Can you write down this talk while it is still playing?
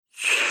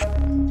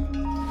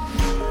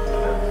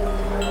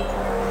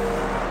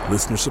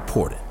Listener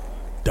supported.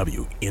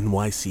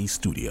 WNYC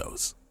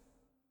Studios.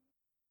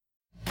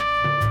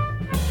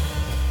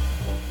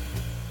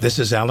 This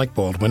is Alec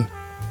Baldwin,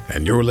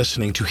 and you're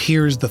listening to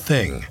Here's the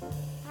Thing,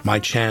 my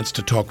chance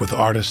to talk with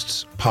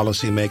artists,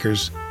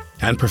 policymakers,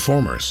 and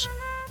performers,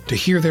 to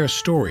hear their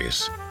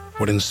stories,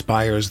 what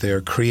inspires their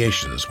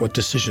creations, what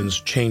decisions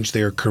changed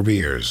their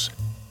careers,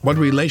 what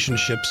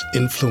relationships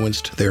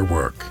influenced their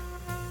work.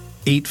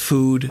 Eat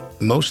food,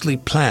 mostly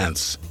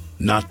plants,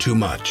 not too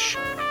much.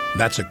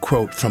 That's a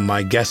quote from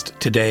my guest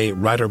today,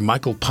 writer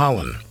Michael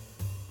Pollan.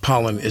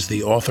 Pollan is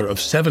the author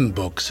of 7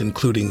 books,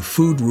 including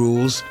Food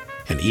Rules,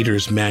 An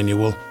Eater's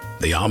Manual,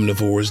 The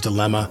Omnivore's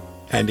Dilemma,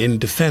 and In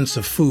Defense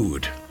of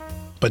Food.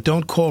 But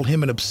don't call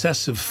him an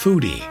obsessive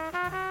foodie.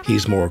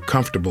 He's more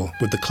comfortable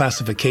with the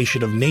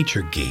classification of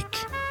nature geek.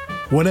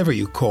 Whatever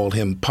you call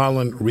him,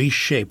 Pollan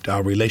reshaped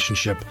our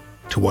relationship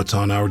to what's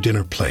on our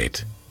dinner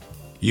plate.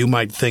 You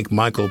might think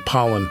Michael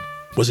Pollan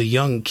was a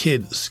young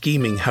kid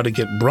scheming how to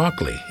get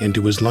broccoli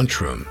into his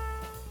lunchroom.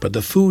 But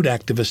the food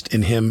activist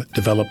in him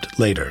developed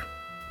later.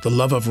 The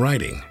love of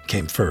writing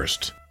came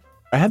first.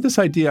 I had this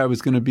idea I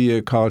was going to be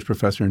a college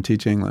professor and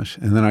teach English.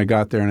 And then I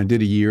got there and I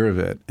did a year of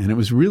it. And it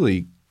was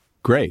really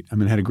great. I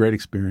mean, I had a great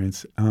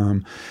experience.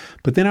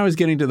 But then I was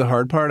getting to the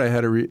hard part. I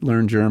had to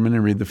learn German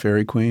and read The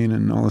Fairy Queen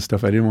and all the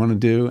stuff I didn't want to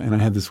do. And I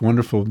had this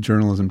wonderful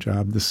journalism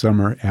job this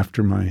summer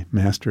after my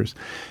master's.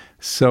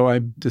 So I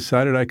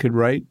decided I could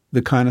write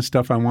the kind of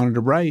stuff I wanted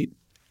to write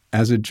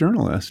as a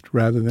journalist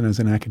rather than as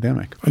an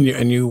academic.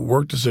 And you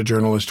worked as a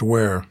journalist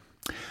where?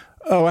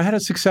 Oh, I had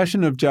a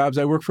succession of jobs.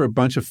 I worked for a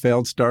bunch of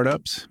failed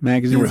startups,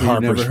 magazines that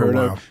you've never heard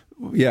of.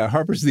 Yeah,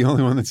 Harper's the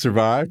only one that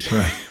survived.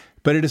 Right.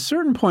 But at a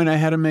certain point, I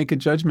had to make a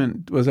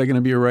judgment. Was I going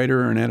to be a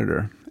writer or an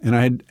editor? And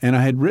I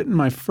had written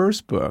my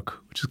first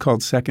book, which is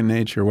called Second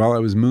Nature, while I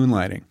was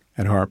moonlighting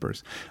at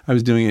Harper's. I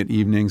was doing it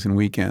evenings and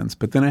weekends.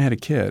 But then I had a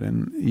kid,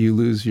 and you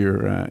lose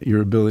your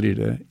ability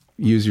to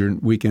use your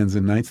weekends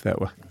and nights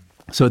that way.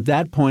 So at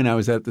that point, I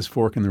was at this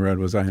fork in the road.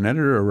 Was I an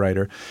editor or a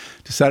writer?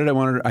 Decided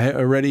I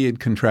already had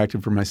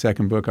contracted for my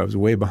second book. I was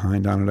way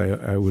behind on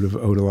it. I would have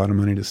owed a lot of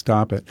money to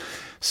stop it.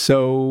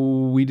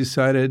 So we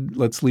decided,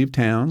 let's leave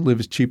town, live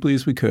as cheaply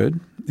as we could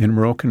in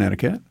rural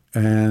Connecticut,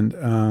 and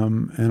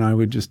I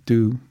would just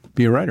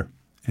be a writer.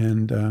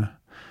 And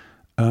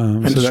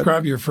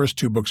describe your first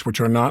 2 books, which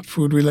are not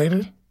food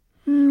related.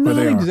 Not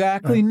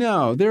exactly,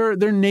 no.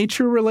 They're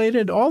nature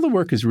related. All the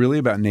work is really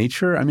about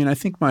nature. I mean, I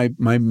think my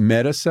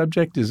meta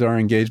subject is our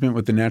engagement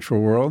with the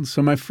natural world.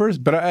 So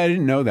but I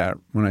didn't know that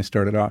when I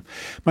started off.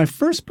 My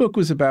first book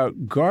was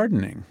about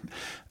gardening.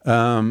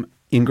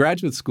 In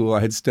graduate school, I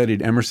had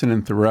studied Emerson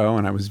and Thoreau,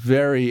 and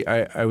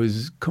I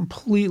was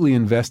completely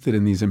invested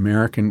in these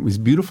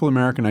beautiful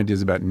American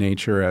ideas about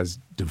nature as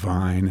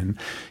divine. And,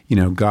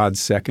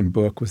 God's second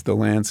book was the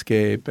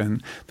landscape,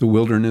 and the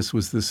wilderness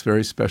was this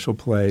very special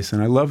place.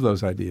 And I love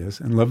those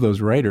ideas and love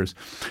those writers.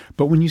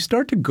 But when you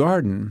start to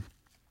garden,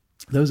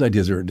 those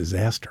ideas are a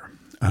disaster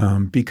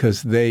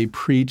because they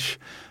preach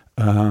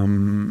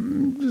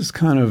just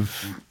kind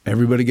of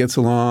everybody gets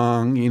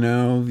along, you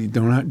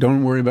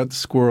don't worry about the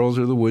squirrels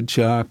or the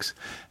woodchucks.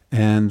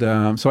 And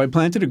so I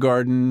planted a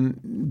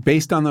garden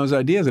based on those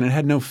ideas, and it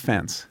had no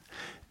fence.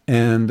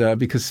 And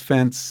because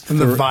fence... And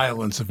the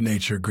violence of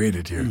nature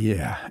greeted you.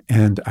 Yeah.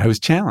 And I was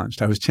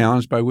challenged. I was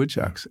challenged by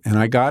woodchucks. And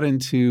I got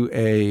into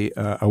a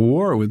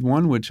war with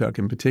one woodchuck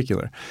in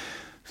particular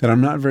that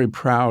I'm not very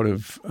proud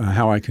of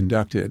how I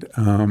conducted.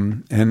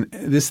 And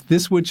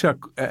this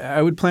woodchuck,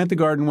 I would plant the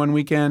garden one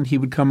weekend. He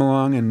would come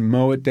along and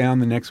mow it down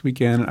the next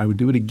weekend. I would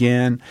do it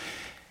again.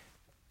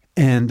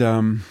 And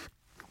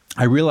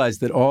I realized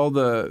that all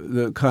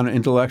the kind of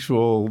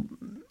intellectual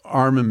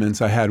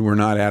armaments I had were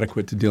not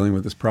adequate to dealing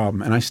with this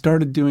problem. And I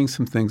started doing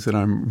some things that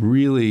I'm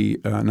really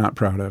not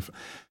proud of.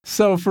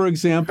 So, for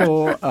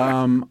example,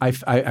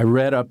 I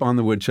read up on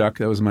the woodchuck.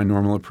 That was my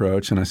normal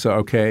approach. And I saw,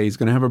 okay, he's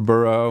going to have a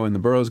burrow, and the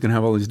burrow is going to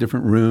have all these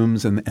different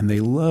rooms. And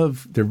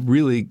they're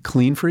really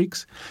clean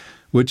freaks.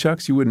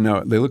 Woodchucks, you wouldn't know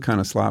it. They look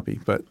kind of sloppy,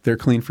 but they're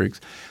clean freaks.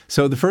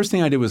 So the first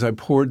thing I did was I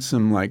poured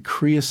some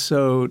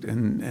creosote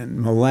and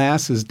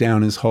molasses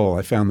down his hole.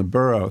 I found the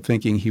burrow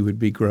thinking he would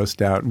be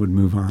grossed out and would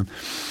move on.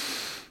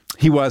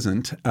 He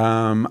wasn't.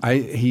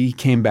 He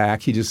came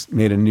back. He just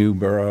made a new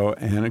burrow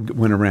and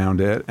went around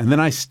it. And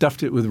then I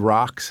stuffed it with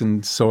rocks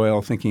and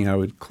soil thinking I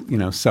would,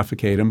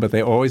 suffocate him. But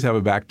they always have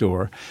a back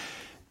door.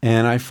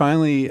 And I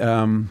finally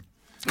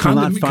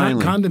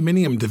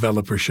condominium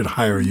developers should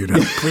hire you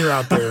to clear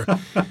out their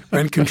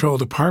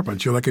rent-controlled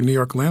apartments. You're like a New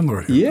York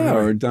landlord here. Yeah,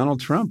 or Donald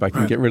Trump. I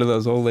can get rid of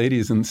those old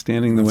ladies and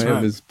standing in the way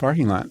of his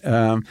parking lot.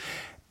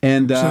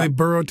 So they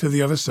burrowed to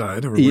the other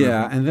side. Or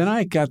yeah, and then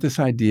I got this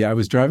idea. I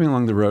was driving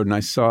along the road and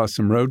I saw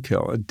some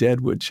roadkill, a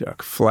dead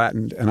woodchuck,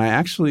 flattened. And I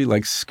actually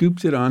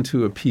scooped it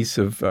onto a piece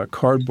of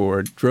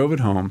cardboard, drove it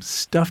home,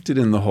 stuffed it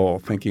in the hole,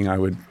 thinking I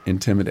would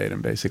intimidate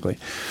him, basically.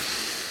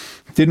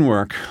 Didn't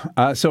work.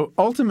 So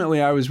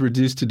ultimately, I was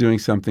reduced to doing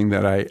something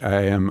that I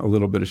am a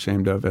little bit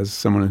ashamed of as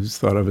someone who's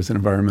thought of as an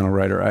environmental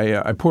writer.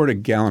 I poured a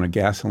gallon of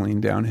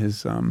gasoline down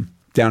his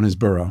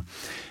burrow.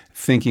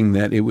 thinking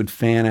that it would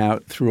fan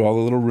out through all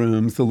the little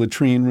rooms, the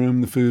latrine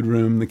room, the food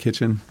room, the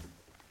kitchen.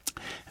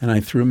 And I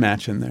threw a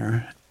match in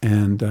there.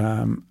 And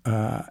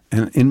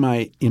in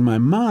my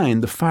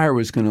mind, the fire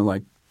was going to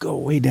like go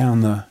way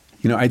down the,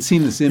 I'd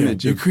seen this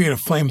image. You create a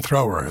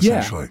flamethrower,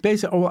 essentially. Yeah,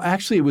 basically. Well,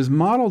 actually, it was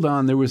modeled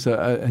on, there was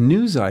a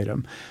news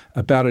item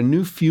about a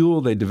new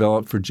fuel they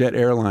developed for jet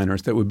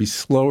airliners that would be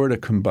slower to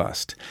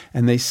combust.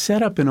 And they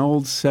set up an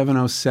old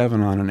 707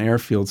 on an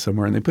airfield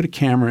somewhere, and they put a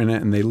camera in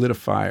it, and they lit a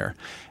fire.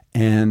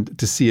 And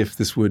to see if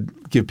this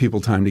would give people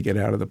time to get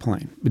out of the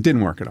plane. It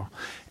didn't work at all.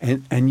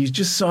 And you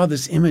just saw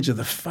this image of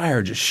the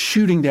fire just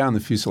shooting down the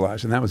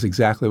fuselage, and that was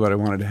exactly what I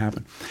wanted to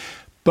happen.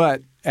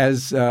 But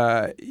as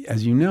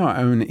you know,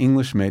 I'm an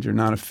English major,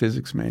 not a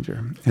physics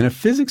major. And a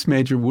physics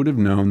major would have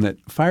known that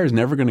fire is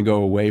never going to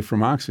go away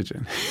from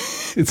oxygen.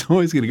 It's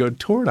always going to go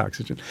toward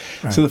oxygen.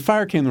 Right. So the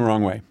fire came the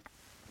wrong way.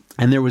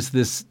 And there was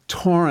this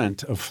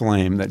torrent of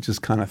flame that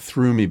just kind of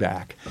threw me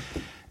back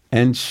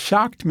and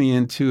shocked me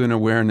into an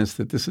awareness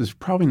that this is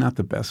probably not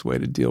the best way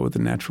to deal with the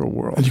natural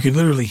world. And you could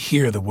literally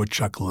hear the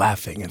woodchuck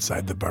laughing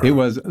inside the burrow. It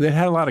was. They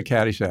had a lot of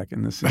Caddyshack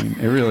in the scene.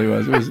 It really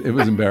was. It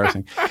was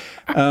embarrassing.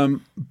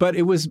 But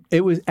it was at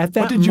that moment.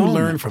 What did you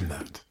learn from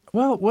that?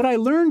 Well, what I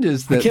learned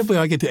is that— I can't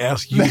believe I get to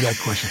ask you that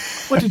question.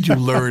 What did you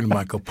learn,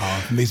 Michael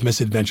Pollan, from these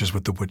misadventures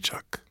with the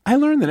woodchuck? I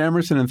learned that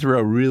Emerson and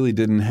Thoreau really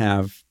didn't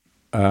have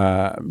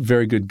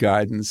very good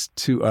guidance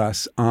to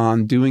us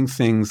on doing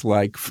things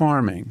like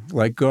farming,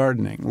 like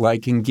gardening,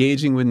 like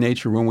engaging with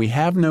nature when we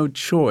have no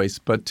choice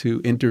but to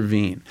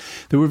intervene.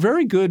 They were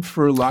very good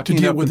for locking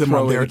to deal up with them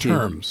on their pro-energy.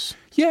 terms.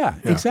 Yeah,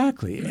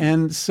 exactly.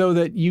 And so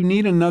that you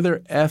need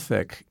another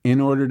ethic in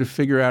order to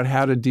figure out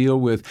how to deal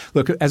with—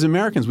 Look, as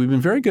Americans, we've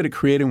been very good at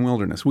creating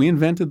wilderness. We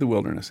invented the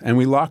wilderness, and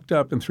we locked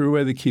up and threw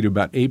away the key to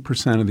about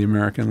 8% of the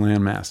American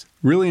landmass.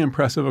 Really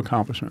impressive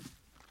accomplishment.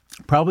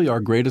 Probably our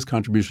greatest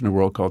contribution to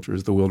world culture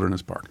is the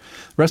wilderness park.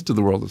 The rest of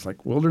the world is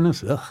like,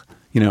 wilderness? Ugh.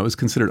 It was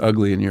considered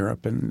ugly in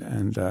Europe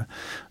and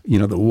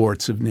the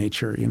warts of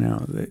nature,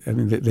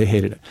 they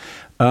hated it.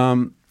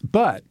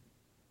 But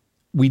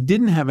we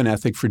didn't have an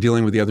ethic for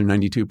dealing with the other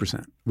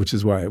 92%, which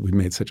is why we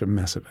made such a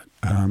mess of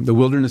it. The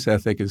wilderness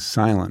ethic is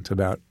silent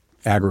about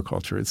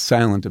agriculture. It's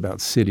silent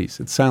about cities.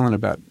 It's silent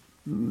about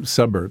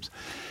suburbs.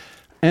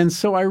 And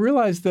so I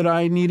realized that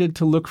I needed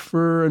to look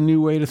for a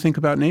new way to think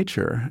about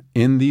nature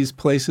in these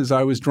places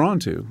I was drawn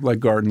to,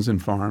 like gardens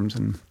and farms.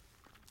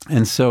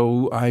 And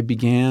so I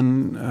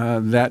began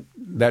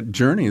that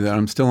journey that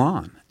I'm still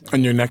on.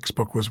 And your next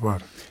book was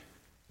what?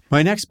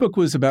 My next book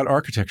was about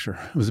architecture.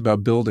 It was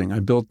about building. I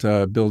built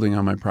a building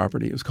on my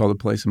property. It was called A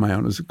Place of My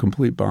Own. It was a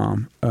complete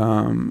bomb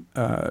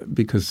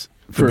because—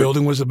 The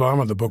building was a bomb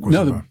or the book was a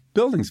bomb? No, the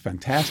building's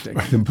fantastic.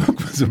 The book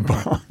was a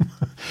bomb.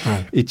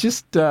 Right. It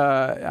just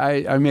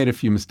I made a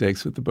few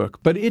mistakes with the book.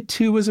 But it,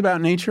 too, was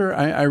about nature,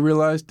 I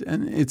realized.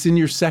 And it's in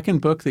your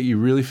second book that you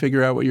really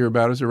figure out what you're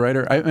about as a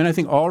writer. I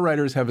think all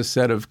writers have a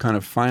set of kind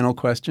of final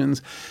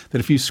questions that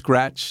if you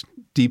scratch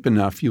deep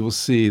enough, you will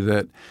see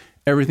that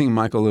everything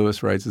Michael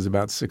Lewis writes is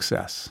about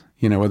success.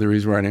 Whether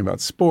he's writing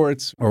about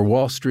sports or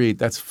Wall Street,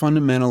 that's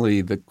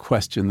fundamentally the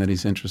question that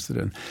he's interested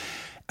in.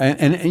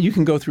 And you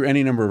can go through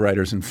any number of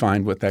writers and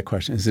find what that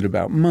question is. Is it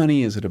about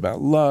money? Is it about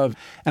love?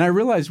 And I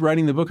realized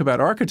writing the book about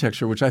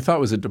architecture, which I thought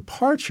was a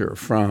departure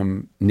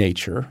from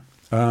nature,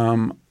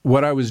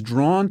 what I was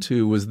drawn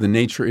to was the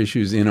nature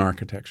issues in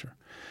architecture.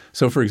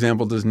 So, for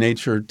example, does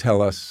nature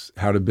tell us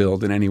how to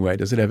build in any way?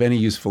 Does it have any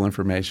useful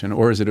information?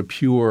 Or is it a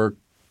pure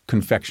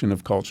confection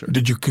of culture?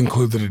 Did you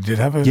conclude that it did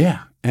have a— Yeah.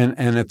 And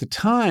at the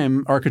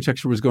time,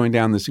 architecture was going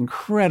down this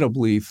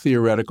incredibly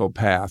theoretical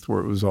path where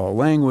it was all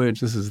language.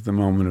 This is the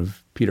moment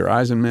of Peter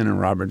Eisenman and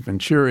Robert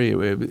Venturi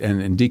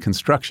and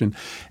deconstruction.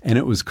 And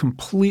it was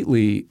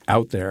completely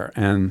out there,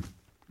 and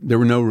there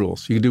were no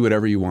rules. You could do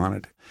whatever you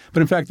wanted.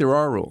 But in fact, there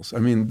are rules. I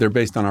mean, they're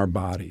based on our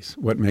bodies,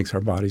 what makes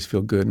our bodies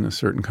feel good in a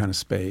certain kind of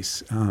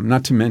space,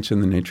 not to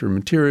mention the nature of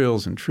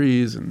materials and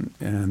trees.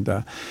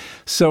 And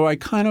so I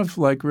kind of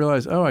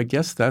realized, I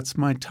guess that's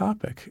my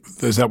topic.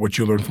 Is that what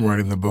you learned from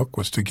writing the book,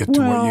 was to get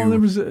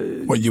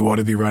to what you ought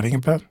to be writing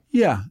about?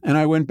 Yeah. And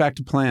I went back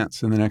to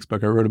plants in the next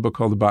book. I wrote a book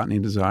called The Botany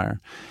of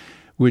Desire,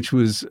 which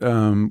was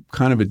kind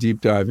of a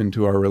deep dive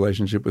into our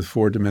relationship with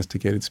 4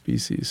 domesticated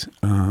species,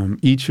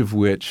 each of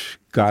which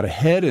got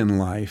ahead in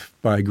life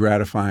by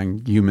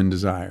gratifying human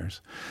desires.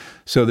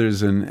 So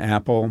there's an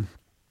apple,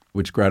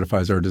 which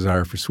gratifies our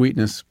desire for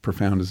sweetness,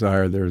 profound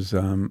desire. There's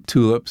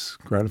tulips,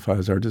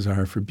 gratifies our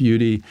desire for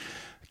beauty.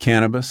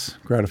 Cannabis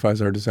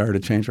gratifies our desire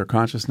to change our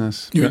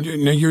consciousness.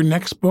 Your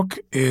next book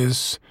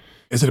is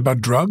it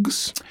about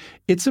drugs?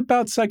 It's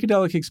about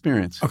psychedelic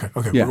experience. Okay.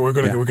 Yeah, we're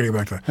going to get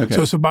back to that.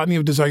 Okay. So Botany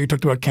of Desire, you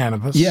talked about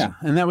cannabis. Yeah,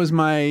 and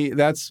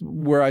that's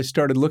where I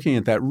started looking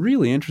at that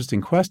really interesting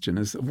question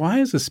is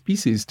why as a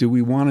species do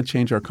we want to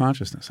change our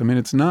consciousness? I mean,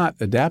 it's not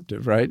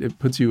adaptive, right? It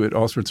puts you at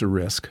all sorts of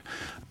risk.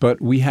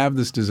 But we have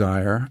this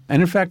desire.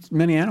 And in fact,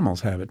 many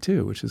animals have it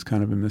too, which is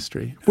kind of a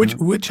mystery.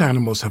 Which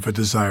animals have a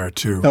desire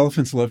to?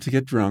 Elephants love to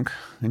get drunk,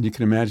 and you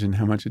can imagine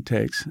how much it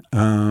takes.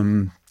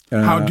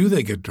 How do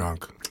they get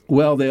drunk?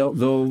 Well,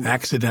 they'll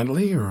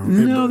accidentally or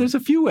no. There's a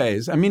few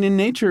ways. I mean, in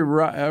nature,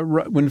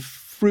 when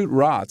fruit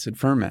rots, it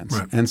ferments,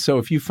 right. And so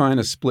if you find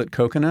a split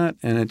coconut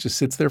and it just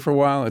sits there for a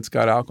while, it's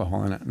got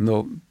alcohol in it,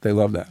 and they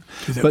love that.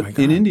 But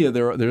in India,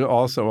 there are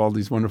also all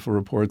these wonderful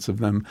reports of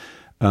them.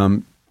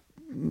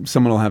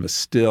 Someone will have a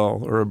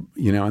still, or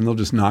and they'll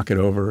just knock it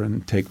over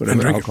and take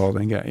whatever alcohol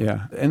they get.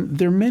 Yeah, and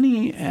there are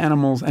many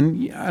animals,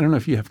 and I don't know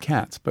if you have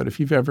cats, but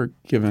if you've ever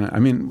given, I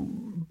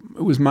mean,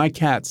 it was my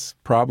cat's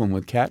problem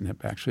with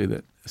catnip actually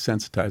that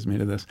sensitized me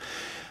to this.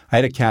 I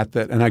had a cat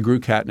and I grew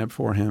catnip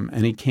for him,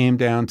 and he came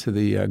down to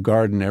the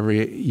garden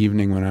every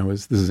evening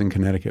this is in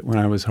Connecticut, when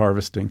I was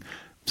harvesting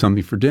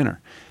something for dinner.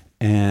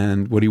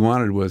 And what he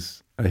wanted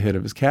was a hit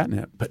of his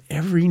catnip. But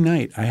every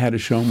night I had to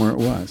show him where it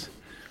was.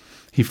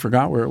 He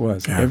forgot where it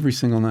was every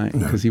single night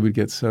because he would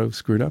get so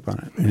screwed up on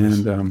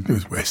it. He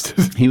was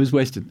wasted. He was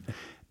wasted.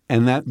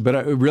 But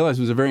I realized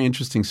it was a very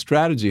interesting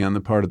strategy on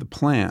the part of the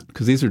plant,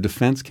 because these are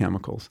defense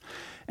chemicals.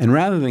 And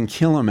rather than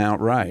kill him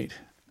outright,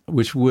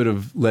 which would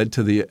have led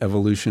to the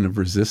evolution of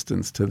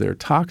resistance to their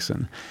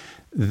toxin,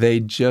 they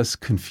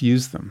just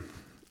confuse them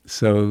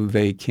so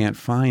they can't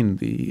find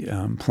the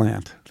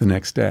plant the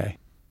next day.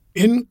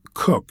 In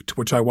Cooked,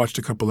 which I watched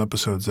a couple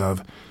episodes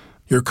of,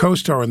 your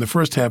co-star in the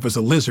first half is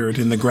a lizard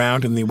in the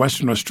ground in the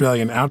Western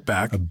Australian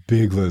outback. A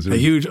big lizard. A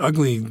huge,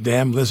 ugly,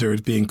 damn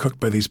lizard being cooked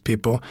by these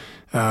people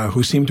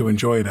who seem to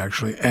enjoy it,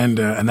 actually. And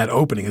that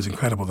opening is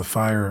incredible, the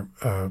fire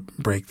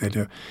break they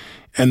do.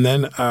 And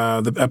then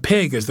a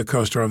pig is the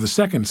co-star of the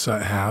second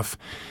half.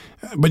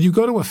 But you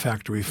go to a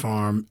factory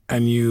farm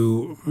and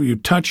you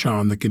touch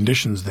on the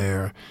conditions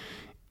there.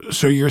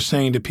 So you're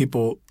saying to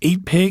people,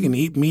 eat pig and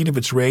eat meat if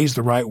it's raised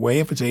the right way,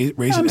 if it's raised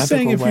an ethical way? I'm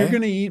saying if you're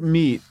going to eat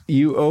meat,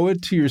 you owe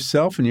it to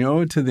yourself and you owe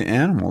it to the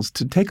animals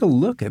to take a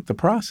look at the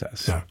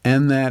process. Yeah.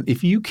 And that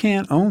if you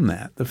can't own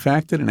that, the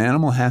fact that an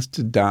animal has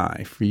to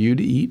die for you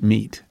to eat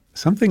meat,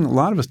 something a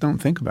lot of us don't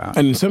think about.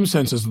 And in some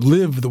senses,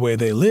 live the way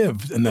they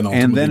lived and then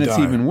ultimately die. And then it's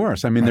even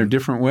worse. I mean, there are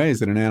different ways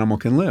that an animal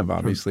can live,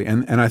 obviously.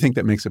 And I think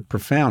that makes a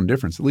profound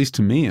difference, at least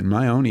to me in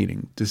my own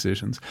eating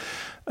decisions.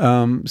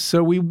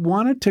 So we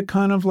wanted to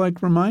kind of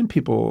remind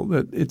people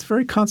that it's a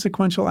very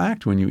consequential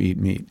act when you eat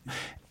meat.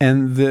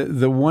 And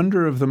the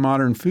wonder of the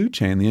modern food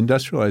chain, the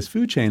industrialized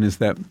food chain, is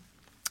that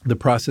the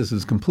process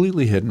is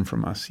completely hidden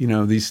from us.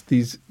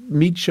 These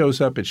meat shows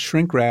up, it's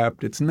shrink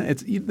wrapped.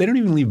 They don't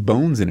even leave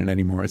bones in it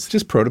anymore. It's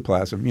just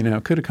protoplasm.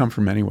 It could have come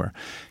from anywhere.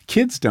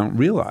 Kids don't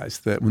realize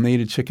that when they eat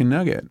a chicken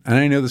nugget, and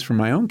I know this from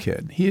my own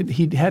kid,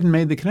 he hadn't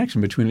made the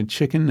connection between a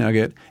chicken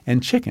nugget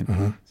and chicken.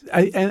 Mm-hmm.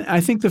 I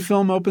think the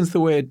film opens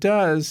the way it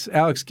does.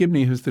 Alex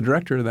Gibney, who's the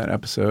director of that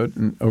episode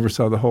and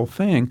oversaw the whole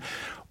thing,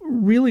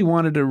 really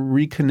wanted to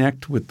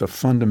reconnect with the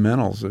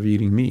fundamentals of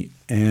eating meat.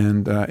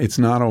 And it's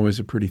not always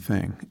a pretty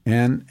thing.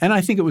 And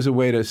I think it was a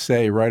way to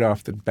say right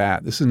off the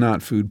bat, this is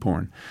not food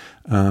porn.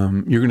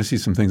 You're going to see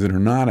some things that are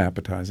not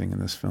appetizing in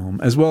this film,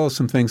 as well as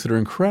some things that are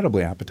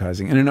incredibly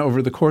appetizing. And then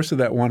over the course of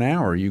that 1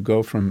 hour, you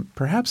go from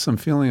perhaps some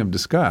feeling of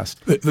disgust.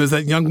 There's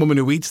that young woman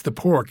who eats the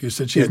pork. You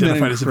said she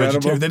identified as a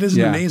vegetarian. That is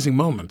an amazing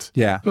moment.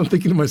 Yeah. I'm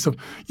thinking to myself,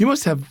 you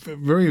must have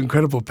very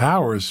incredible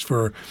powers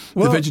for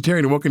the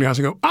vegetarian to walk in your house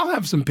and go, I'll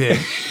have some pig.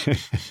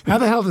 How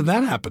the hell did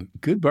that happen?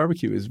 Good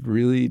barbecue is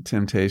really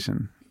temptation.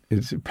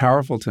 It's a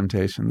powerful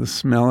temptation. The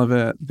smell of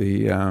it,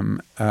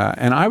 and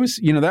I was,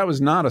 that was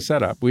not a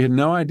setup. We had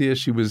no idea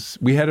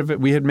we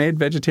had made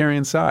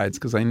vegetarian sides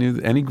because I knew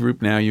that any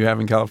group now you have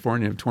in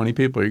California of 20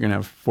 people, you're going to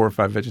have 4 or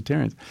 5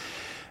 vegetarians.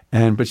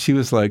 But she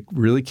was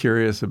really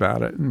curious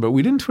about it. But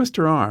we didn't twist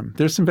her arm.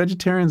 There's some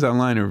vegetarians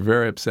online who are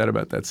very upset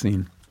about that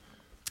scene.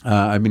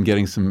 I've been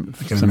getting some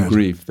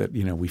grief that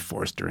we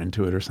forced her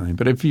into it or something.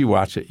 But if you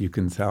watch it, you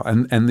can tell.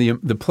 And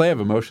the play of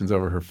emotions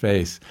over her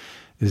face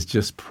is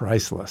just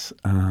priceless.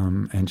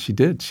 And she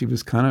did. She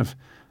was kind of,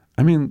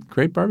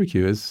 great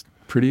barbecue is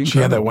pretty incredible.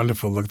 She had that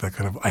wonderful look, that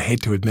kind of, I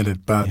hate to admit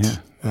it, but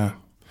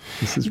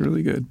this is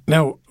really good.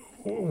 Now,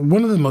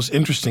 one of the most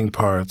interesting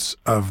parts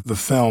of the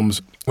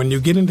films, when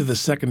you get into the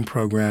second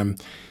program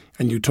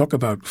and you talk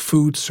about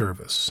food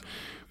service,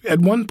 at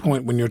one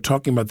point when you're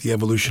talking about the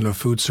evolution of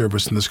food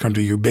service in this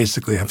country, you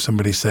basically have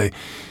somebody say,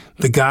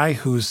 the guy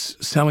who's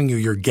selling you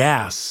your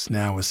gas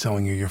now is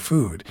selling you your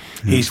food.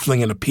 Mm. He's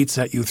flinging a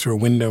pizza at you through a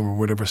window or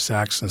whatever,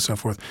 Saks and so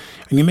forth.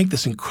 And you make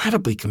this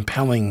incredibly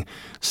compelling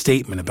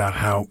statement about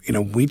how,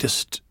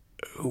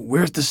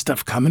 where's this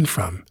stuff coming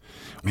from?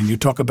 You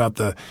talk about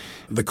the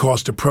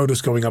cost of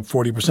produce going up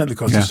 40%, the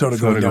cost of soda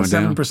going down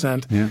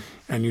 7%,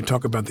 and you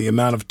talk about the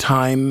amount of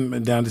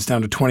time down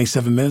to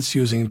 27 minutes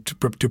using to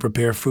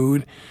prepare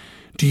food.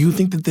 Do you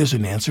think that there's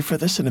an answer for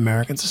this in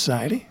American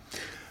society?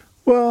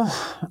 Well,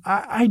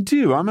 I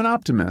do. I'm an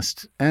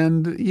optimist.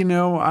 And,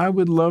 I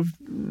would love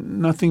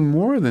nothing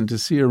more than to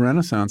see a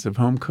renaissance of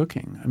home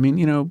cooking.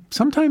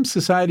 Sometimes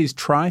societies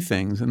try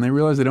things and they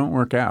realize they don't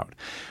work out.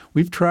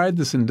 We've tried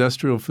this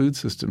industrial food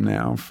system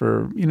now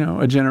for,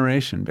 a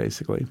generation,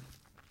 basically.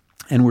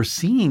 And we're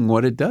seeing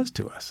what it does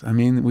to us.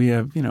 We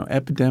have,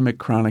 epidemic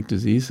chronic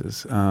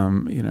diseases.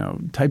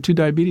 Type 2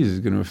 diabetes is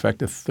going to affect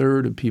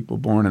 1/3 of people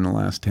born in the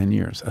last 10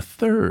 years.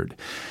 1/3.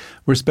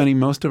 We're spending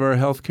most of our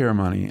healthcare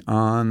money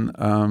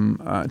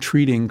on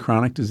treating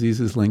chronic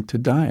diseases linked to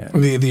diet.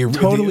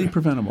 Totally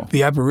preventable.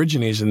 The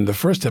Aborigines in the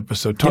first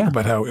episode talk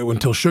about how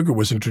until sugar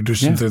was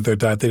introduced into their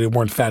diet, they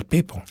weren't fat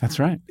people. That's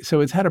right. So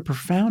it's had a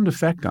profound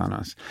effect on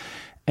us.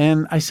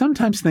 And I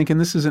sometimes think, and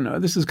this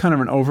is kind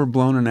of an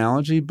overblown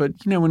analogy, but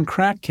when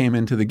crack came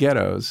into the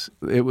ghettos,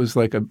 it was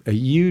like a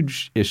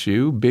huge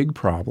issue, big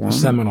problem, a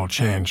seminal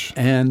change.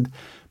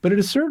 But at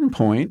a certain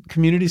point,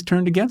 communities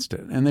turned against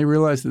it, and they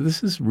realized that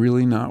this is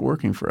really not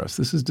working for us.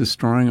 This is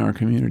destroying our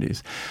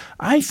communities.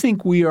 I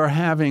think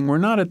we're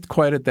not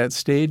quite at that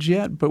stage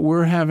yet, but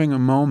we're having a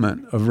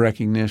moment of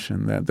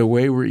recognition that the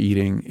way we're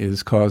eating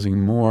is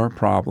causing more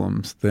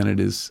problems than it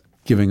is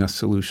giving us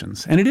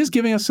solutions. And it is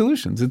giving us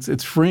solutions.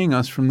 It's freeing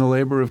us from the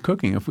labor of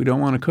cooking. If we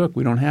don't want to cook,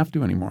 we don't have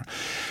to anymore.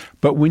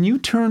 But when you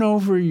turn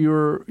over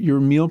your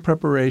meal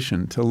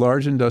preparation to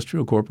large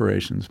industrial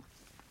corporations,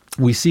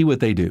 we see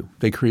what they do.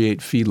 They create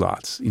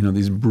feedlots,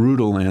 these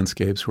brutal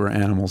landscapes where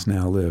animals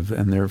now live,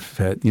 and they're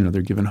fed,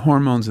 they're given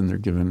hormones and they're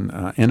given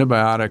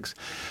antibiotics.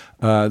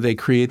 They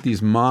create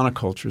these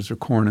monocultures of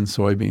corn and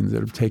soybeans that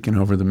have taken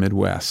over the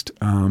Midwest.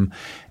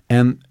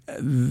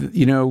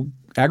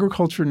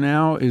 Agriculture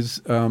now is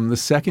the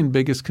second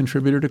biggest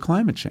contributor to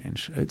climate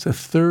change. It's a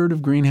third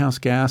of greenhouse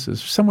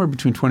gases. Somewhere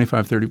between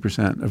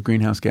 25-30% of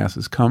greenhouse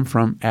gases come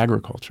from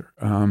agriculture.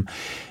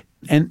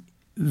 And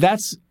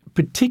that's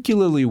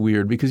particularly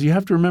weird because you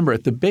have to remember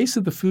at the base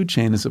of the food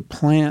chain is a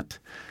plant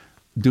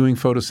doing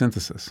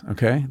photosynthesis,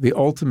 okay? The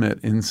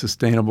ultimate in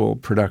sustainable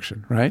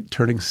production, right?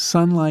 Turning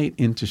sunlight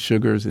into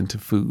sugars into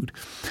food.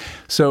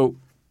 So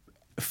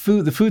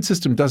the food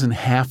system doesn't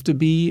have to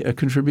be a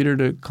contributor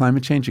to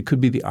climate change. It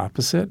could be the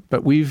opposite,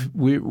 but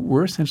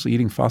we're essentially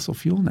eating fossil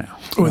fuel now.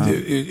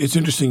 It's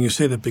interesting you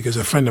say that because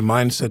a friend of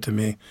mine said to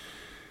me,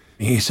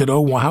 he said,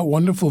 well, how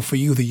wonderful for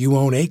you that you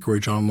own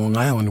acreage on Long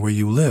Island where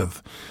you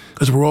live.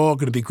 Because we're all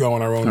going to be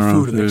growing our own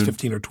food in the next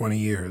 15 or 20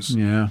 years.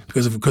 Yeah.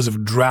 Because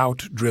of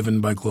drought driven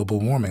by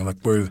global warming.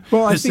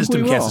 This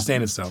system can't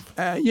sustain itself.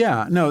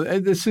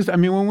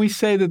 When we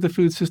say that the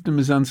food system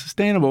is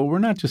unsustainable, we're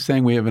not just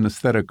saying we have an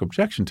aesthetic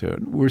objection to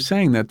it. We're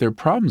saying that there are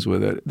problems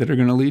with it that are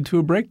going to lead to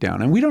a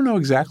breakdown. And we don't know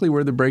exactly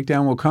where the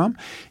breakdown will come.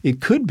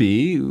 It could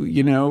be,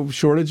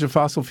 shortage of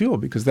fossil fuel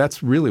because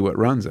that's really what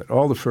runs it.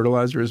 All the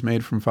fertilizer is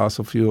made from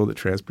fossil fuel, the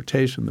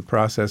transportation, the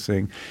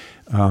processing.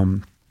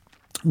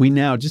 We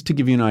now, just to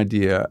give you an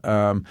idea,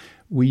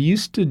 we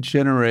used to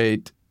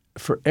generate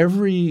for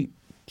every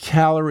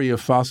calorie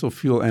of fossil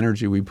fuel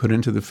energy we put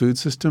into the food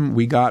system,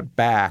 we got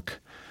back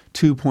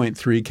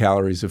 2.3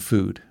 calories of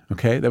food.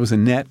 Okay, that was a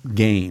net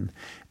gain,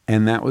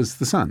 and that was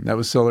the sun. That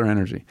was solar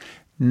energy.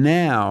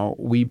 Now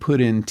we put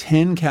in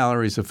 10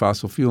 calories of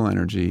fossil fuel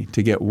energy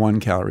to get 1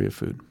 calorie of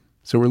food.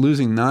 So we're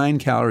losing 9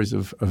 calories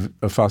of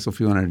fossil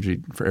fuel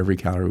energy for every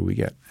calorie we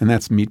get, and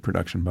that's meat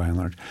production by and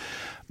large.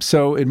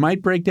 So it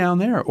might break down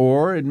there,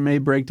 or it may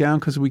break down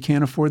because we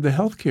can't afford the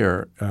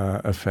healthcare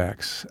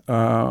effects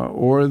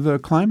or the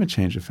climate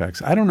change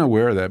effects. I don't know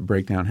where that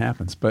breakdown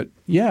happens, but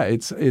yeah,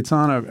 it's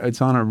on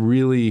a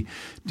really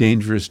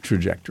dangerous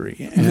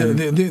trajectory. And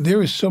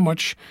there is so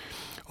much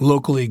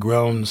locally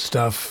grown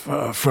stuff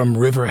from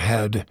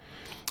Riverhead.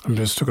 I'm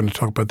just going to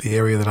talk about the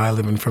area that I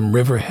live in, from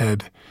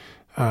Riverhead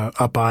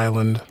up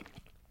Island,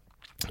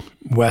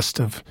 west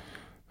of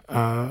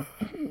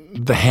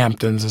the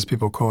Hamptons, as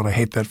people call it. I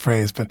hate that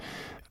phrase.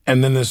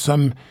 And then there's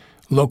some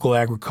local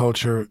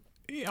agriculture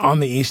on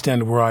the East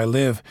End where I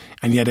live,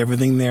 and yet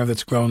everything there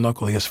that's grown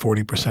locally is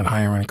 40%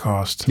 higher in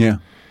cost. Yeah.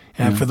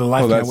 And for the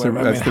life that's the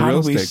real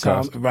estate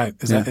cost. Right.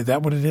 Is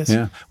that what it is?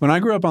 Yeah. When I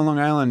grew up on Long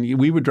Island,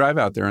 we would drive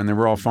out there, and there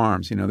were all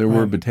farms. There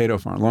were potato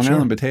farms. Long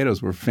Island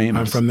potatoes were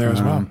famous. I'm from there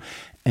as well.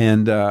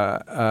 And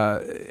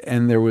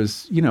there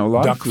was, a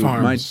lot duck of food.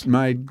 Farms.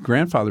 My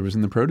grandfather was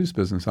in the produce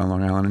business on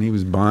Long Island, and he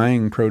was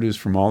buying produce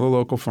from all the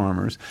local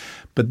farmers.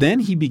 But then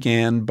he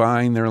began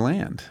buying their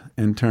land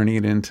and turning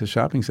it into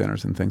shopping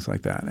centers and things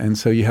like that. And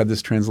so you had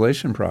this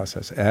translation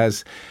process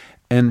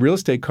and real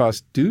estate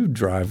costs do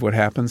drive what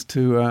happens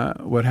to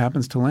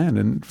land.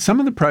 And some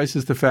of the price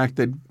is the fact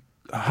that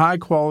high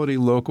quality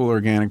local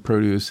organic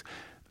produce,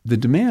 the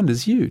demand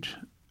is huge.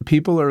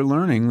 People are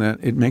learning that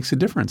it makes a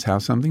difference how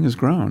something is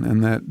grown,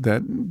 and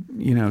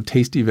that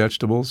tasty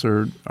vegetables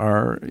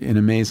are an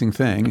amazing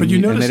thing, and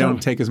they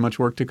don't take as much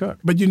work to cook.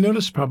 But you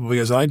notice probably,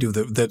 as I do,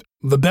 that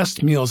the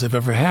best meals I've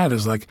ever had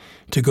is like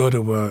to go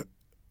to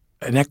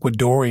an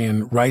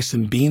Ecuadorian rice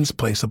and beans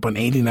place up on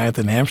 89th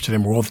in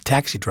Amsterdam where all the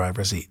taxi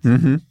drivers eat.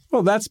 Mm-hmm.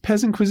 Well, that's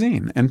peasant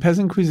cuisine, and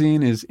peasant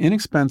cuisine is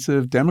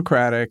inexpensive,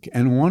 democratic,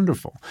 and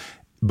wonderful.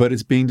 But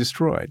it's being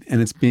destroyed,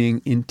 and it's being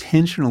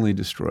intentionally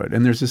destroyed.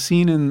 And there's a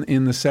scene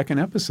in the second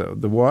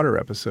episode, the water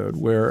episode,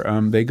 where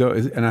they go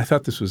 – and I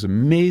thought this was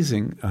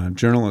amazing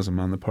journalism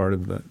on the part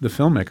of the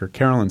filmmaker.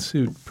 Carolyn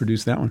Suit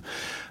produced that one.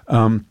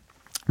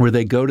 where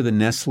they go to the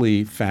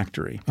Nestle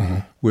factory,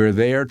 where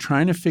they are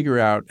trying to figure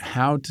out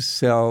how to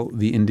sell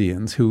the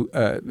Indians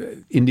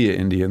India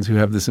Indians who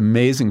have this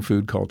amazing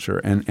food culture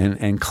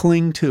and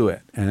cling to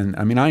it. And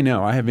I mean, I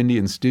know I have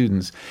Indian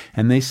students,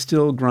 and they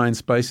still grind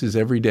spices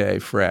every day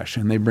fresh,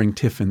 and they bring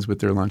tiffins with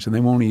their lunch, and they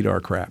won't eat our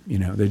crap. You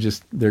know,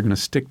 they're going to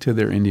stick to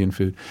their Indian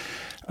food.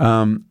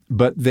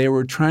 But they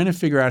were trying to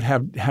figure out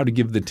how to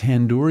give the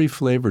tandoori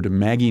flavor to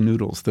Maggi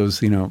noodles,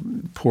 those,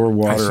 pour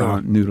water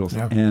on noodles.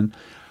 Yeah. And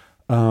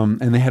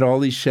they had all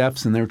these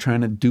chefs, and they were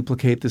trying to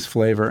duplicate this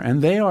flavor.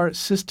 And they are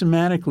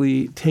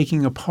systematically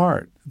taking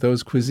apart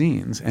those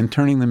cuisines and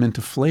turning them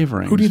into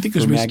flavorings. Who do you think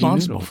is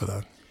responsible noodles. for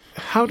that?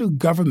 How do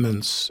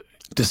governments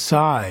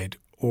decide,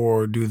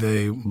 or do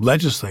they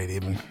legislate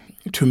even,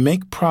 to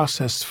make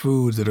processed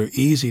foods that are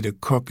easy to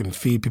cook and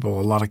feed people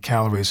a lot of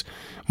calories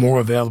more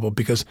available?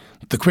 Because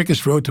the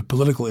quickest road to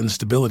political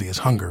instability is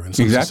hunger in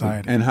some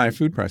society. And high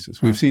food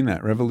prices. We've seen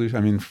that revolution.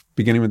 I mean,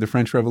 beginning with the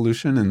French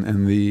Revolution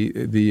and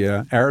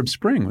the Arab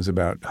Spring was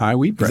about high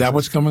wheat prices. Is that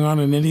what's going on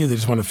in India? They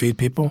just want to feed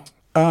people?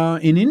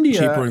 In India,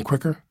 cheaper and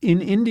quicker.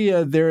 In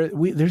India,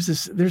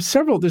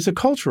 there's a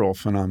cultural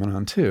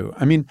phenomenon too.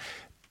 I mean,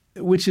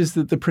 which is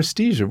the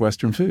prestige of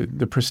Western food,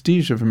 the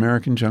prestige of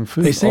American junk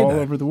food all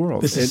over the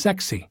world. This is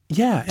sexy.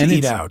 Yeah, to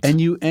eat out. And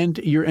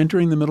you're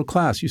entering the middle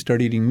class. You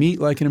start eating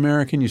meat like an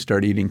American. You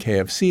start eating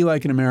KFC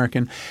like an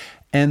American.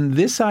 And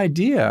this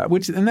idea,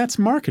 and that's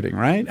marketing,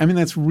 right? I mean,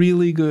 that's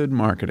really good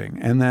marketing.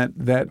 And that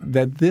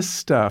this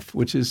stuff,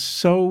 which is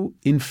so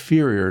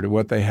inferior to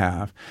what they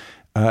have,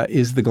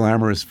 is the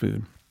glamorous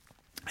food.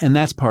 And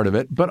that's part of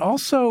it. But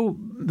also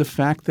the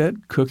fact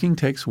that cooking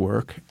takes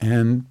work,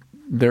 and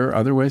there are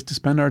other ways to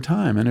spend our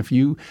time. And if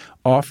you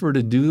offer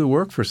to do the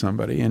work for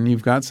somebody and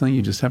you've got something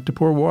you just have to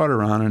pour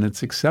water on and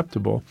it's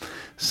acceptable,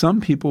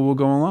 some people will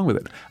go along with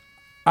it.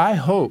 I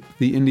hope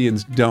the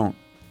Indians don't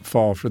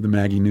fall for the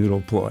Maggi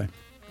noodle ploy.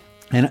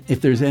 And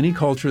if there's any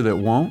culture that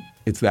won't,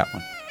 it's that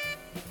one.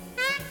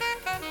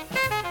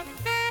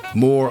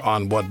 More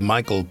on what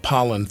Michael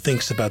Pollan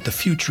thinks about the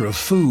future of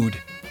food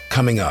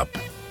coming up.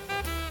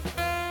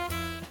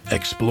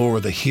 Explore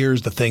the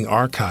Here's the Thing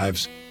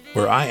archives,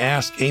 where I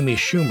ask Amy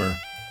Schumer,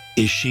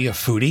 is she a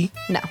foodie?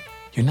 No.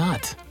 You're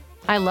not.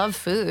 I love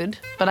food,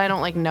 but I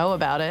don't know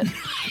about it.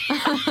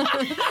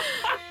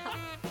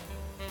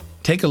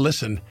 Take a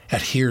listen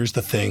at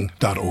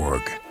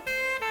here'sthething.org.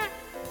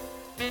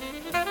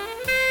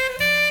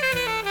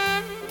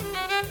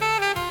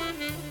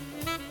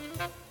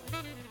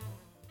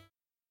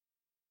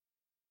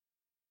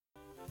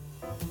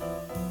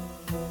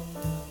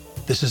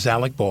 This is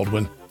Alec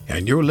Baldwin,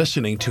 and you're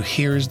listening to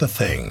Here's the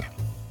Thing.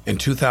 In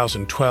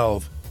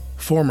 2012,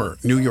 former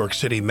New York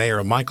City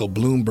Mayor Michael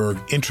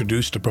Bloomberg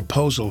introduced a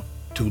proposal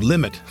to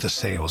limit the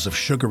sales of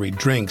sugary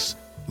drinks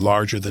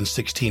larger than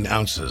 16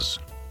 ounces.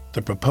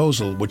 The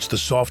proposal, which the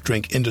soft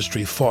drink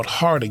industry fought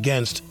hard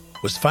against,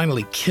 was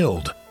finally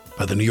killed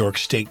by the New York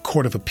State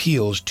Court of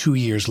Appeals 2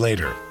 years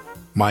later.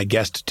 My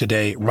guest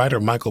today, writer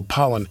Michael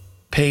Pollan,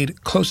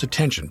 paid close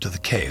attention to the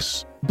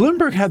case.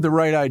 Bloomberg had the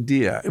right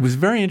idea. It was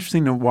very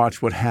interesting to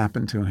watch what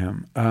happened to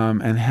him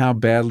and how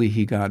badly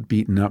he got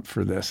beaten up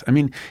for this. I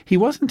mean, he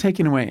wasn't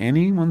taking away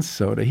anyone's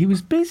soda. He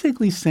was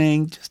basically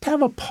saying, just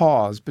have a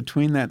pause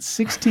between that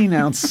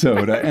 16-ounce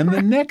soda and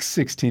the next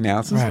 16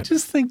 ounces. Right.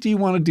 Just think, do you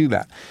want to do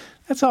that?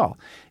 That's all.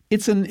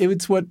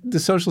 It's what the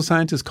social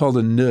scientists call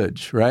a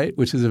nudge, right?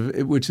 Which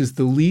is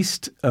the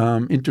least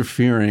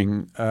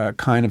interfering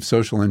kind of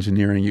social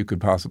engineering you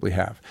could possibly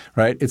have,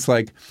 right? It's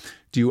like,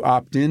 do you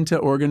opt into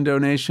organ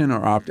donation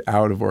or opt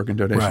out of organ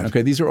donation? Right.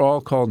 Okay, these are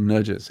all called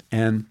nudges.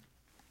 And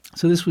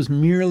so this was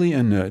merely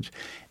a nudge.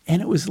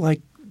 And it was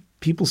like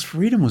people's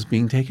freedom was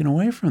being taken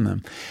away from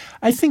them.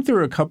 I think there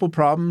were a couple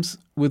problems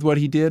with what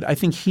he did. I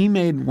think he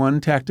made one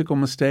tactical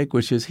mistake,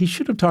 which is he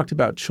should have talked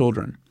about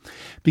children.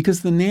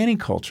 Because the nanny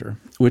culture,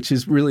 which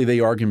is really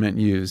the argument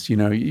used,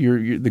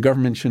 the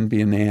government shouldn't be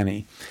a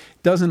nanny,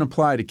 doesn't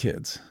apply to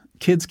kids.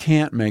 Kids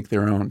can't make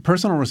their own.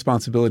 Personal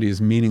responsibility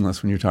is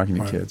meaningless when you're talking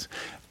to kids.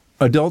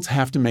 Adults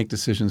have to make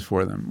decisions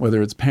for them,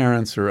 whether it's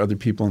parents or other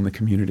people in the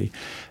community.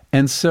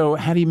 And so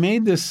had he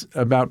made this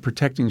about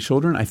protecting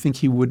children, I think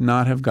he would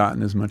not have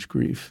gotten as much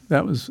grief.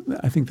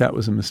 I think that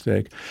was a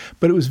mistake.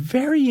 But it was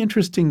very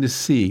interesting to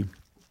see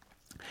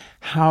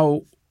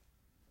how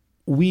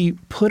we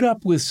put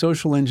up with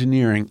social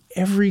engineering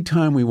every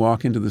time we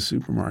walk into the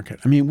supermarket.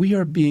 I mean, we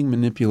are being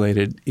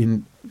manipulated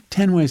in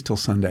 10 ways till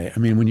Sunday. I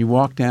mean, when you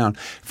walk down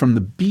from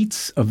the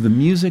beats of the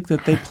music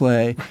that they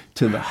play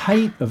to the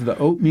height of the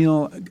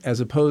oatmeal as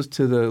opposed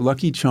to the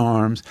Lucky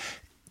Charms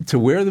to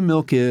where the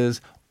milk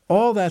is,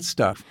 all that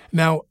stuff.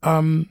 Now,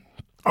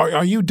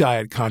 are you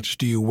diet conscious?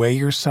 Do you weigh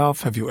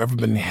yourself? Have you ever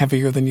been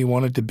heavier than you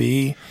wanted to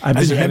be? I've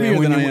been heavier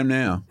than I am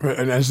now.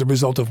 And as a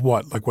result of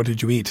what? Like, what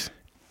did you eat?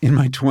 In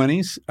my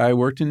 20s, I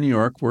worked in New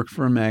York, worked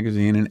for a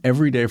magazine, and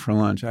every day for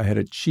lunch I had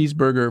a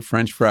cheeseburger,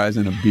 French fries,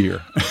 and a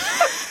beer.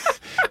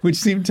 which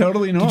seemed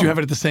totally normal. Did you have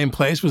it at the same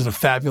place? Was it a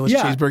fabulous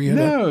cheeseburger you had?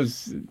 No, it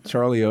was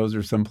Charlie O's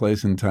or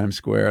someplace in Times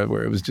Square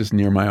where it was just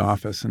near my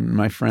office. And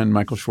my friend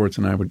Michael Schwartz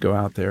and I would go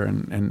out there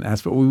and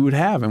ask what we would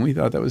have. And we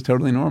thought that was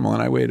totally normal.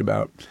 And I weighed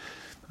about,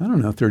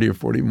 30 or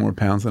 40 more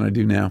pounds than I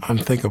do now.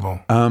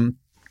 Unthinkable.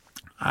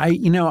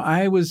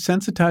 I was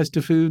sensitized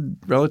to food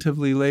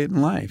relatively late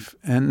in life.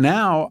 And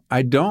now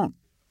I don't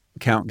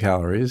count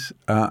calories.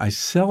 I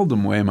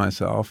seldom weigh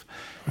myself.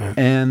 Yeah.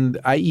 And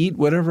I eat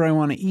whatever I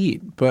want to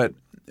eat. But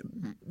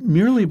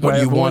merely by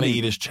what you want to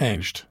eat has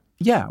changed.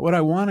 Yeah, what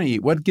I want to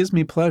eat, what gives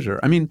me pleasure.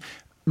 I mean,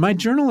 my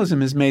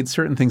journalism has made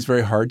certain things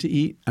very hard to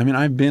eat. I mean,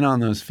 I've been on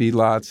those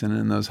feedlots and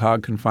in those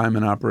hog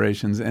confinement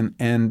operations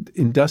and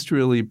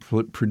industrially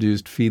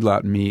produced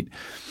feedlot meat.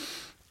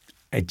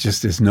 It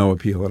just is no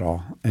appeal at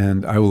all,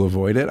 and I will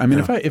avoid it. I mean,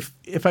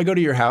 if I go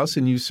to your house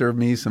and you serve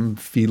me some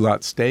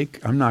feedlot steak,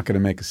 I'm not going to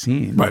make a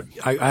scene. Right.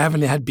 I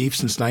haven't had beef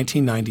since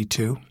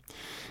 1992.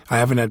 I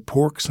haven't had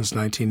pork since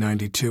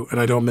 1992, and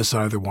I don't miss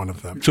either one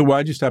of them. So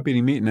why'd you stop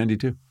eating meat in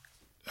 92?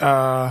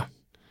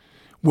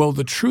 Well,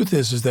 the truth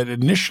is that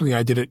initially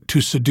I did it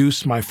to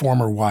seduce my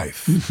former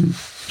wife.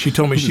 She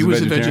told me she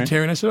was a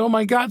vegetarian. I said, oh,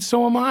 my God,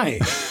 so am I.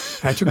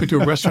 I took her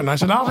to a restaurant and I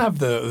said, I'll have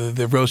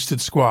the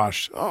roasted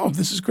squash. Oh,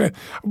 this is great.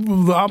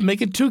 I'll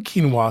make it 2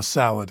 quinoa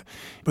salad.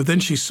 But then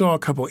she saw a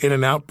couple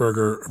In-N-Out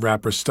burger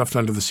wrappers stuffed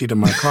under the seat of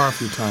my car a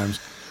few times.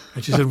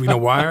 And she said,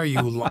 why are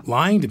you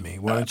lying to me?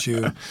 Why don't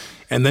you?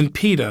 And then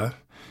pita,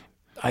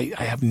 I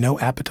have no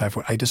appetite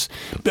for it.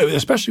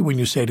 Especially when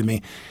you say to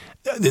me,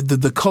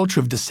 the culture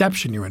of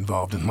deception you're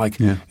involved in.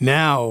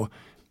 Now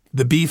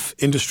the beef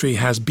industry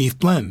has beef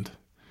blend.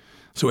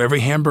 So every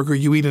hamburger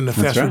you eat in a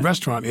fast food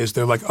restaurant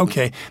they're like,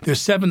 okay, there's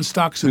 7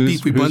 stocks of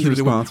beef we blended.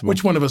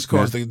 Which one of us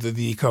caused the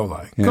E.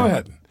 coli? Yeah. Go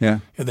ahead. Yeah.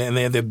 And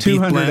they have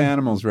 200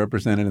 animals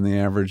represented in the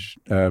average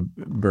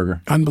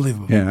burger.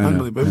 Unbelievable. Yeah,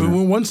 unbelievable.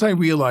 But once I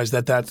realized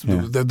that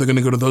they're going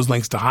to go to those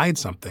lengths to hide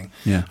something,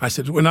 I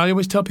said, and I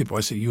always tell people,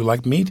 I said, you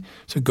like meat?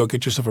 So go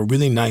get yourself a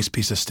really nice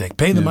piece of steak.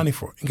 Pay the money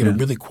for it and get a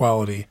really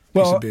quality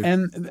piece of beef.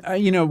 And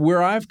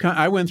where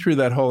I went through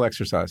that whole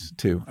exercise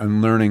too.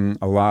 I'm learning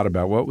a lot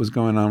about what was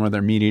going on with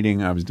our meat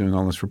eating. I was doing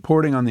all this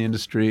reporting on the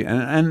industry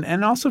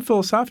and also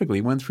philosophically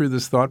went through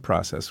this thought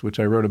process, which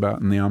I wrote about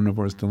in The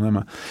Omnivore's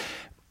Dilemma.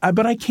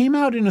 But I came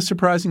out in a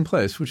surprising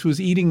place, which was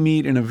eating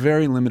meat in a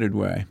very limited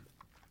way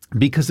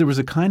because there was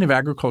a kind of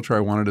agriculture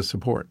I wanted to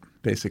support,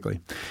 basically,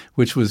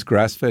 which was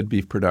grass-fed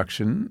beef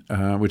production,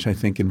 which I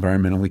think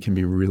environmentally can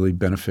be really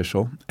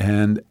beneficial,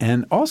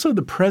 and also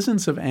the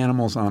presence of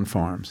animals on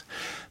farms.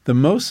 The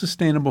most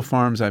sustainable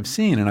farms I've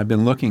seen, and I've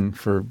been looking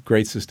for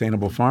great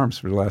sustainable farms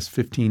for the last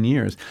 15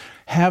 years,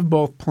 have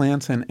both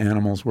plants and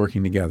animals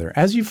working together,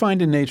 as you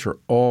find in nature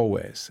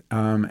always.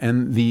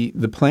 And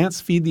the plants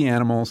feed the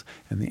animals,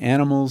 and the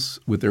animals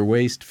with their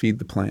waste feed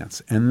the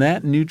plants. And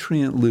that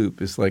nutrient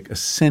loop is like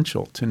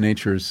essential to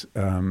nature's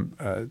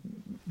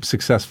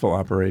successful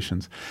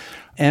operations.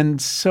 And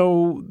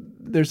so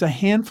there's a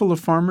handful of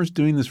farmers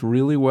doing this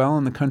really well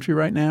in the country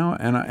right now,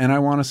 and I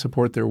want to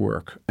support their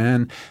work.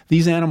 And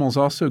these animals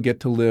also get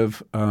to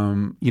live,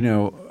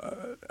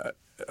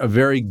 a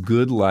very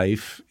good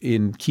life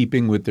in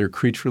keeping with their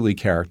creaturely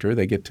character.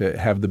 They get to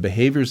have the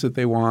behaviors that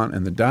they want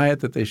and the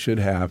diet that they should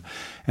have.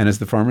 And as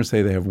the farmers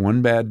say, they have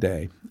one bad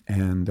day,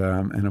 and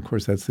of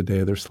course that's the day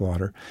of their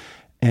slaughter.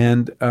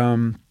 And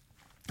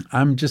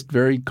I'm just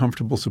very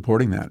comfortable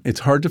supporting that.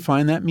 It's hard to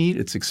find that meat.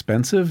 It's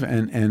expensive.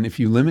 And if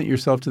you limit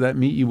yourself to that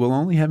meat, you will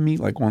only have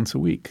meat like once a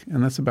week.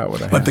 And that's about what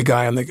I have. Like the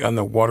guy on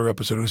the water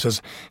episode who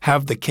says,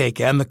 have the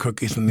cake and the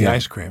cookies and the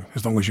ice cream,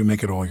 as long as you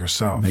make it all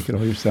yourself. Make it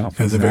all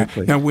yourself.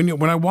 Exactly. Now,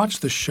 when I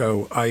watch the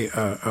show,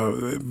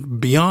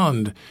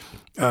 beyond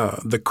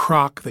the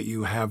crock that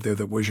you have there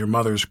that was your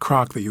mother's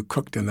crock that you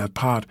cooked in that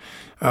pot,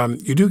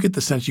 you do get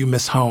the sense you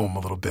miss home a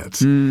little bit.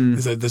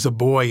 There's a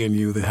boy in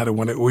you that had a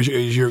wonder.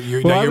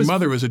 Your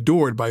mother was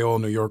adored by all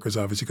New Yorkers,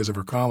 obviously, because of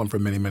her column for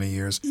many, many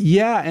years.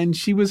 Yeah, and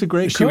she was a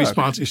great cook.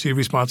 Is she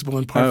responsible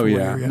in part for you?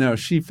 Yeah. No,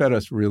 she fed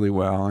us really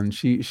well, and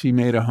she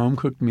made a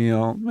home-cooked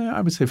meal,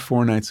 I would say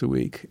 4 nights a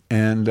week.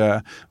 And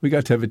we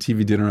got to have a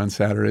TV dinner on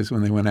Saturdays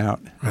when they went out,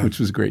 which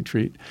was a great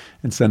treat.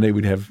 And Sunday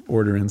we'd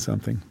order in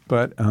something.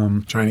 But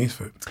Chinese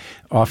food.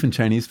 Often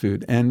Chinese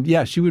food. And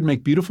yeah, she would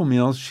make beautiful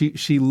meals.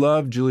 She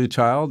loved Julia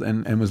Child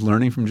and was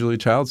learning from Julia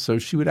Child. So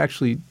she would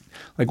actually,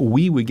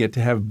 we would get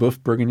to have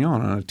boeuf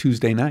bourguignon on a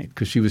Tuesday night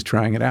because she was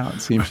trying it out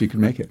and seeing if she could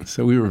make it.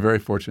 So we were very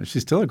fortunate.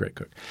 She's still a great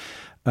cook.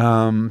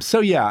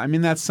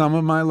 That's some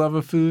of my love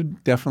of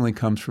food. Definitely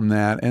comes from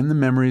that. And the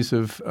memories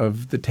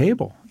of the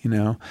table,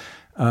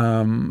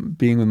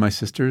 being with my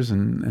sisters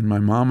and my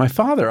mom. My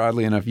father,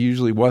 oddly enough,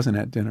 usually wasn't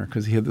at dinner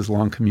because he had this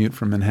long commute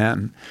from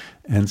Manhattan.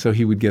 And so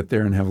he would get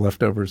there and have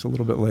leftovers a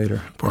little bit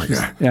later. Poor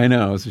guy. Yeah, I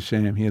know. It was a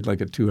shame. He had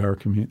like a 2-hour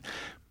commute.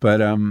 But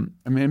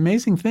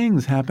amazing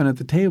things happen at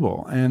the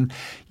table. And,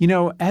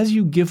 as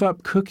you give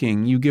up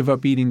cooking, you give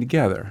up eating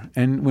together.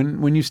 And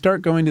when you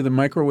start going to the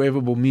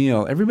microwavable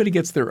meal, everybody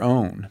gets their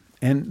own.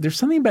 And there's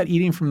something about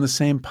eating from the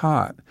same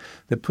pot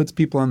that puts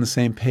people on the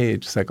same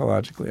page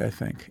psychologically, I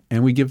think.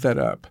 And we give that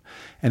up.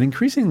 And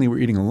increasingly, we're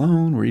eating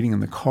alone. We're eating in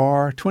the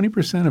car.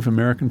 20% of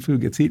American food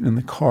gets eaten in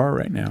the car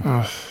right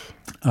now.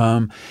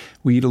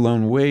 We eat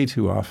alone way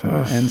too often.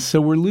 And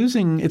so we're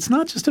losing – it's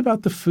not just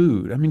about the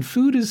food. I mean,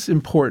 food is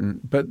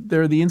important, but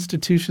there are the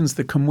institutions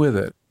that come with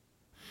it.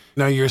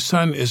 Now, your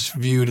son is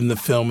viewed in the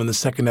film in the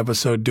second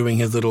episode doing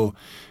his little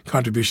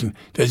contribution.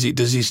 Does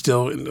he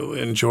still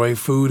enjoy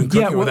food and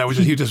cooking, or that was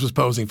he just was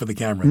posing for the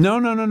camera?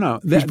 No.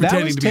 He's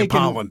pretending to be a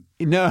Pollan.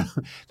 No,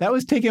 that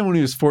was taken when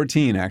he was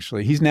 14,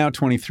 actually. He's now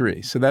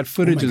 23, so that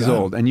footage is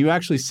old. And you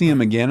actually see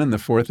him again in the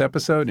fourth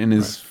episode in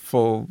his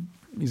full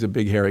 – he's a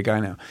big, hairy guy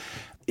now.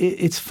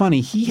 It's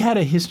funny. He had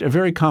a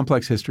very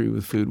complex history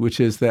with food, which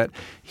is that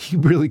he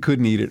really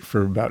couldn't eat it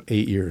for about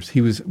 8 years.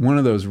 He was one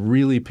of those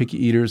really picky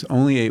eaters,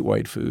 only ate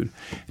white food.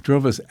 It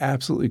drove us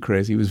absolutely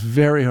crazy. He was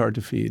very hard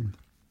to feed.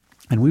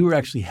 And we were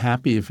actually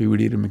happy if he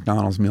would eat a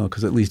McDonald's meal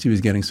because at least he was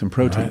getting some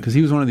protein. Because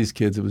he was one of these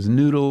kids. It was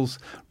noodles,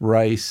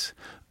 rice,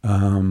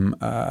 macaroni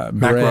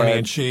bread,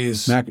 and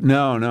cheese.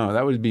 No,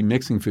 that would be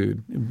mixing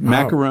food.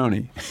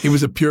 Macaroni. He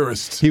was a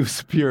purist. He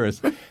was a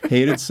purist.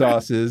 Hated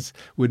sauces.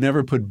 Would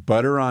never put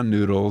butter on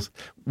noodles.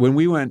 When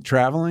we went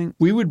traveling,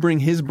 we would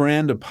bring his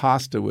brand of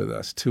pasta with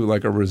us to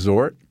like a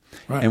resort.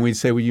 Right. And we'd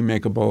say, will you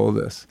make a bowl of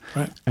this?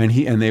 Right.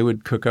 And they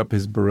would cook up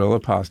his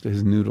Barilla pasta,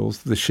 his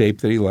noodles, the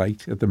shape that he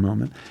liked at the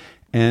moment.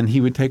 And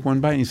he would take one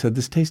bite and he said,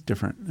 this tastes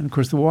different. And of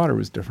course the water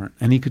was different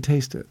and he could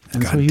taste it.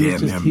 And God so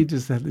damn he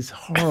just had this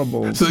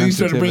horrible So you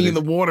started bringing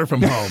the water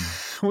from home.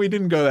 We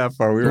didn't go that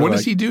far. What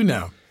does he do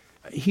now?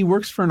 He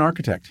works for an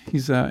architect.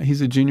 He's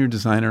a junior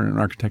designer in an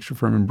architecture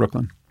firm in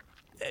Brooklyn.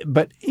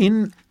 But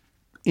in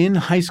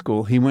high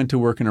school, he went to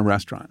work in a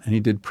restaurant and he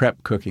did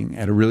prep cooking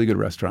at a really good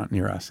restaurant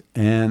near us.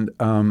 And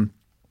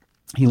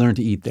he learned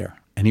to eat there.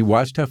 And he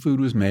watched how food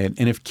was made.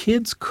 And if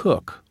kids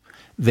cook,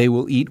 they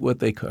will eat what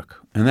they cook.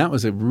 And that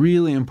was a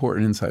really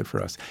important insight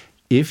for us.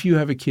 If you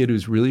have a kid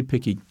who's really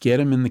picky, get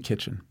them in the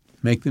kitchen.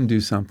 Make them do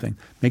something.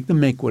 Let them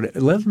make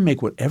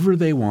whatever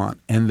they want,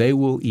 and they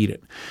will eat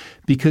it.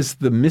 Because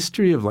the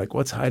mystery of like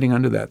what's hiding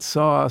under that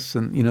sauce,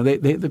 and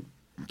the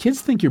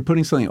kids think you're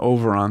putting something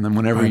over on them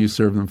whenever you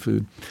serve them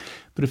food.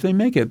 But if they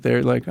make it,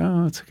 they're like,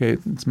 oh, it's okay.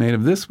 It's made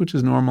of this, which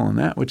is normal, and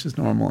that, which is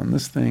normal, and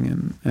this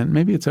thing, and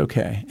maybe it's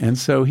okay. And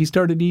so he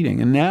started eating,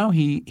 and now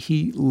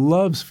he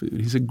loves food.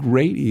 He's a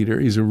great eater.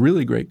 He's a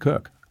really great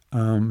cook.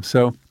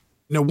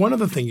 Now, one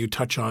other thing you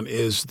touch on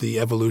is the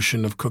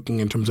evolution of cooking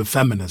in terms of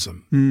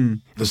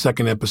feminism. The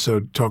second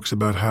episode talks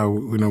about how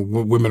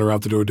women are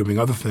out the door doing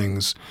other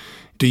things.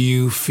 Do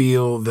you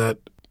feel that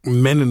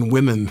men and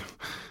women,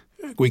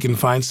 we can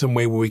find some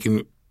way where we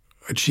can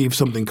achieve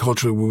something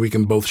culturally where we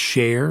can both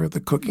share the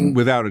cooking?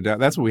 Without a doubt.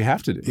 That's what we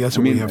have to do. Yeah, that's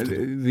what we have to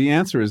do. The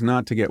answer is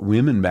not to get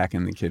women back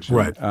in the kitchen.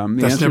 Right.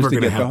 That's never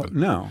going to happen.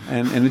 No,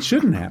 and it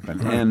shouldn't happen.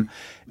 Right. And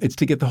it's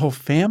to get the whole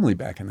family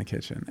back in the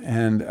kitchen.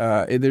 And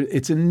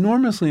it's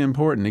enormously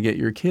important to get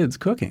your kids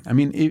cooking. I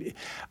mean,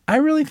 I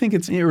really think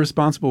it's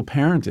irresponsible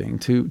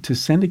parenting to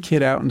send a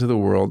kid out into the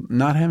world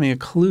not having a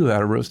clue how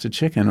to roast a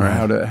chicken or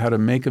how to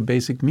make a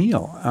basic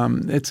meal.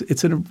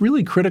 It's a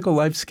really critical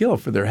life skill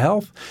for their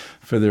health,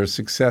 for their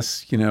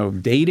success,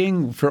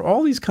 dating, for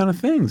all these kind of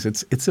things.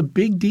 It's a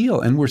big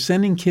deal. And we're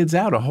sending kids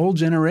out, a whole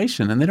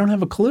generation, and they don't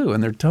have a clue.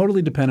 And they're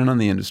totally dependent on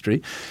the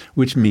industry,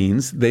 which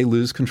means they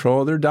lose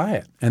control of their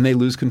diet. And they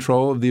lose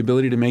control of the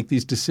ability to make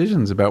these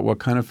decisions about what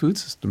kind of food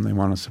system they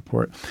want to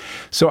support.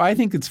 So I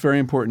think it's very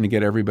important to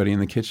get everybody in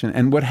the kitchen.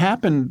 And what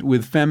happened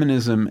with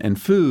feminism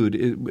and food,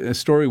 a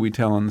story we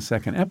tell in the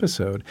second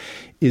episode,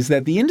 is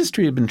that the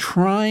industry had been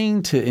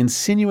trying to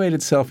insinuate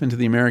itself into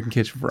the American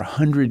kitchen for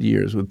 100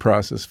 years with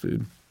processed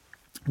food.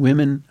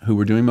 Women who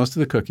were doing most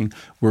of the cooking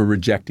were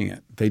rejecting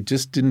it. They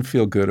just didn't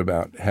feel good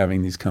about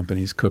having these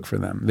companies cook for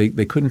them.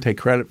 They couldn't take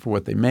credit for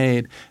what they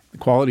made. The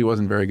quality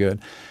wasn't very good.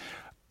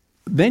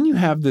 Then you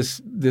have this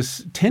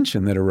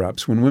tension that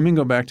erupts when women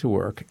go back to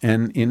work.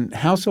 And in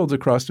households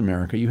across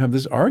America, you have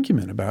this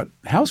argument about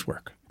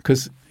housework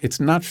because it's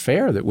not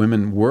fair that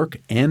women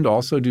work and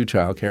also do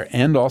childcare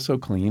and also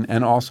clean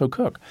and also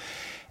cook.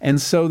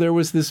 And so there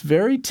was this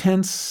very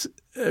tense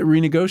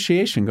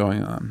renegotiation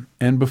going on.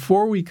 And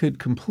before we could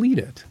complete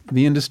it,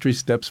 the industry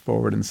steps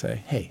forward and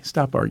say, hey,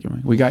 stop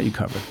arguing. We got you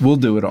covered. We'll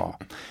do it all.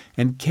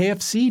 And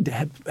KFC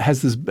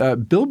has this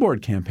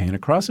billboard campaign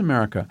across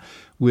America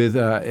with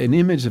an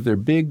image of their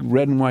big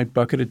red and white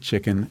bucketed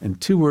chicken and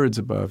 2 words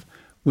above,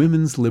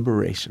 women's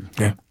liberation.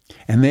 Yeah.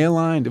 And they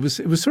aligned. It was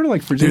sort of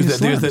like Virginia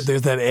Slims.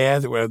 There's that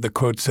ad where the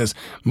quote says,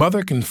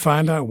 mother can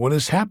find out what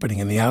is happening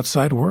in the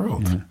outside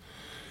world. Yeah.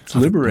 It's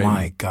liberating.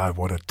 My God,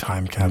 what a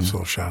time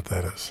capsule shot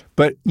that is.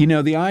 But,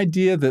 the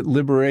idea that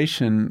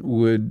liberation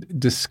would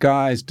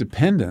disguise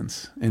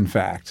dependence, in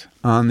fact,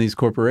 on these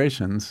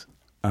corporations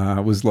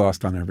was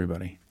lost on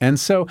everybody. And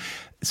so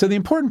the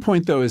important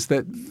point, though, is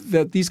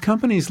that these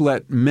companies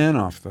let men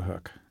off the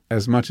hook.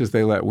 as much as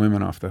they let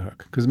women off the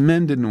hook because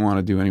men didn't want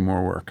to do any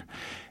more work.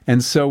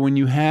 And so when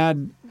you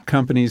had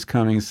companies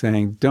coming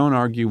saying, don't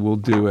argue, we'll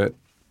do it,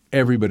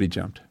 everybody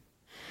jumped.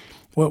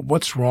 Well,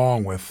 what's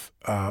wrong with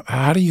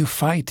how do you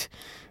fight?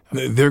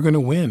 They're going to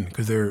win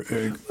because they're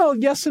Well,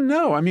 yes and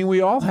no. I mean,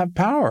 we all have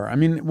power. I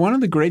mean, one of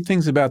the great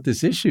things about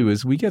this issue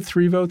is we get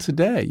 3 votes a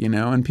day,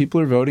 and people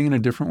are voting in a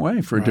different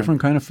way for a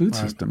different kind of food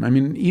system. I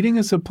mean, eating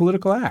is a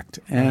political act.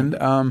 And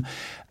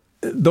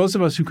those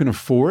of us who can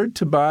afford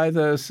to buy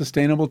the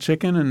sustainable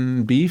chicken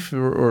and beef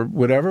or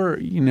whatever,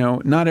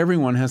 not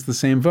everyone has the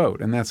same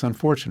vote, and that's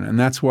unfortunate. And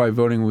that's why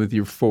voting with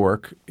your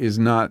fork is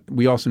not –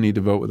 we also need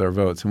to vote with our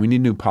votes, and we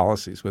need new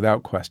policies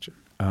without question.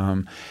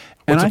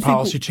 What's a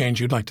policy change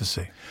you'd like to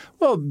see?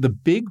 Well, the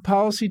big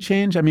policy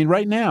change, I mean,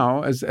 right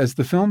now, as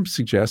the film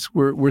suggests,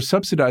 we're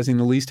subsidizing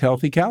the least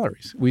healthy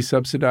calories. We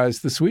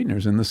subsidize the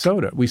sweeteners in the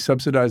soda. We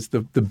subsidize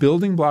the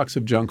building blocks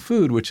of junk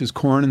food, which is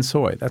corn and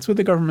soy. That's what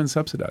the government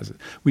subsidizes.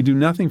 We do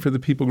nothing for the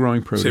people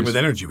growing produce. Same with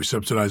energy. We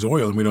subsidize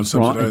oil and we don't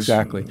subsidize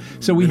exactly.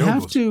 So we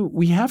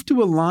have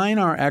to align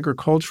our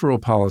agricultural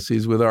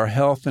policies with our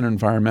health and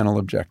environmental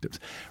objectives.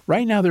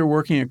 Right now, they're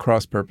working at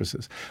cross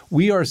purposes.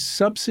 We are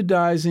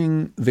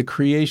subsidizing the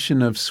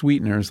creation of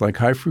sweeteners like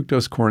high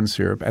fructose corn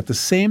syrup. At the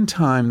same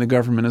time, the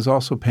government is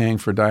also paying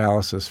for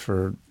dialysis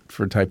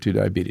for type 2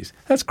 diabetes.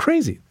 That's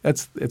crazy.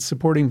 It's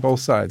supporting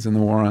both sides in the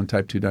war on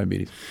type 2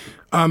 diabetes.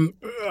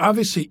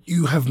 Obviously,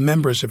 you have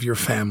members of your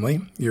family,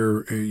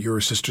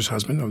 your sister's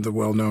husband, of the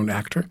well-known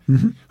actor,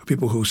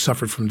 people who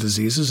suffered from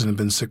diseases and have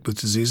been sick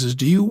with diseases.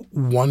 Do you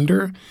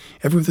wonder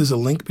ever if there's a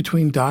link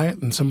between diet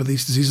and some of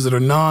these diseases that are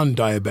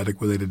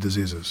non-diabetic related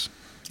diseases?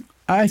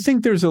 I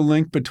think there's a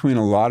link between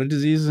a lot of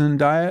diseases and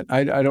diet.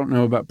 I don't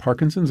know about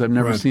Parkinson's. I've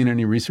never seen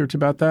any research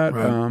about that.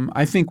 Right.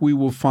 I think we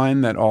will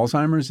find that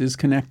Alzheimer's is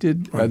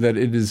connected, that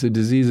it is a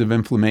disease of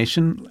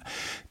inflammation.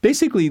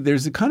 Basically,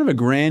 there's a kind of a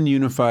grand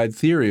unified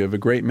theory of a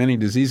great many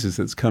diseases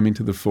that's coming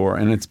to the fore,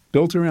 and it's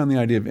built around the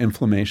idea of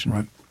inflammation.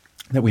 Right.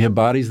 That we have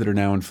bodies that are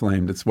now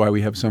inflamed. It's why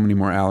we have so many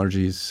more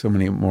allergies, so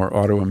many more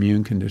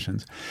autoimmune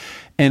conditions.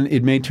 And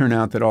it may turn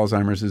out that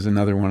Alzheimer's is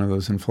another one of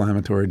those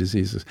inflammatory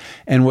diseases.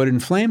 And what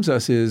inflames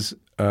us is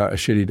a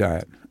shitty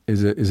diet,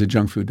 is a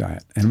junk food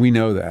diet. And we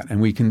know that.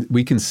 And we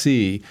can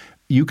see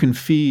you can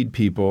feed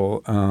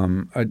people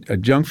a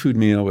junk food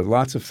meal with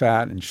lots of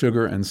fat and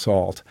sugar and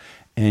salt,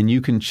 and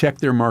you can check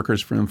their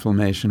markers for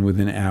inflammation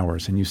within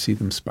hours, and you see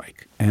them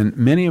spike. And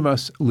many of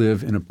us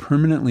live in a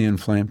permanently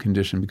inflamed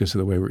condition because of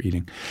the way we're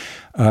eating.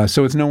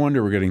 So it's no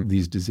wonder we're getting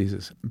these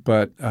diseases.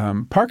 But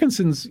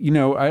Parkinson's,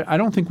 I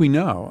don't think we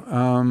know.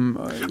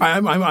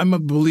 I'm a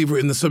believer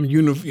in some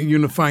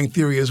unifying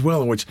theory as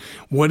well, in which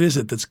what is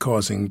it that's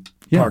causing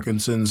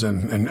Parkinson's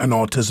and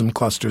autism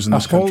clusters in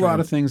this country? A whole lot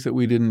of things that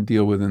we didn't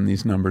deal with in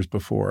these numbers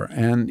before.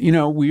 And,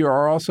 we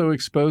are also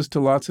exposed to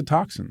lots of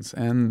toxins.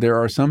 And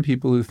there are some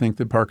people who think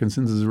that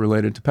Parkinson's is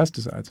related to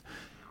pesticides.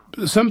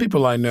 Some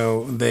people I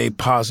know, they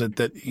posit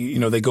that,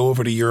 they go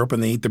over to Europe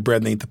and they eat the bread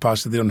and they eat the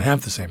pasta. They don't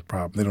have the same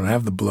problem. They don't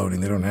have the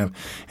bloating. They don't have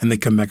 – and they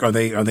come back. Are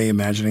they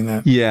imagining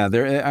that? Yeah.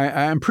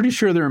 I'm pretty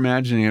sure they're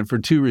imagining it for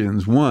 2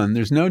 reasons. One,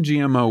 there's no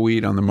GMO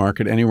wheat on the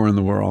market anywhere in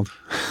the world.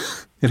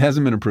 It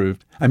hasn't been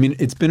approved. I mean,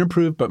 it's been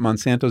approved, but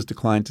Monsanto's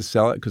declined to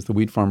sell it because the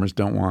wheat farmers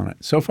don't want it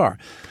so far.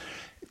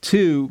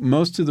 2,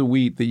 most of the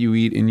wheat that you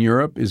eat in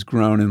Europe is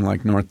grown in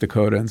like North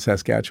Dakota and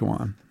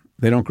Saskatchewan.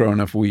 They don't grow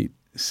enough wheat.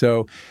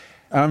 So –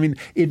 I mean,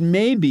 it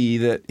may be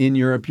that in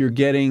Europe you're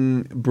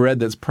getting bread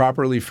that's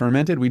properly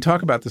fermented. We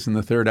talk about this in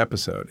the 3rd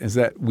episode, is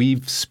that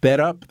we've sped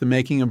up the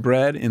making of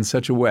bread in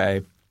such a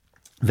way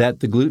that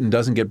the gluten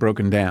doesn't get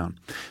broken down.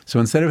 So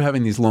instead of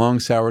having these long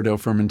sourdough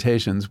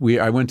fermentations,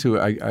 I went to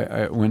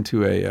a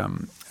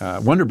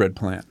Wonder Bread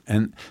plant,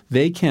 and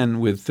they can,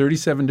 with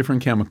 37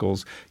 different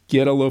chemicals,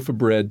 get a loaf of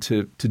bread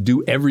to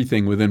do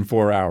everything within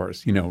 4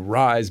 hours.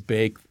 Rise,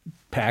 bake,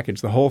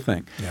 package, the whole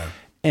thing. Yeah.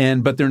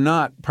 But they're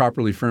not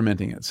properly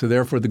fermenting it. So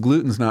therefore, the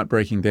gluten's not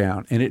breaking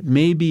down. And it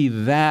may be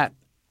that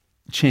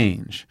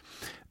change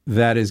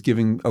that is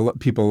giving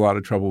people a lot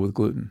of trouble with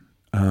gluten.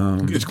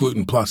 It's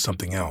gluten plus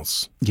something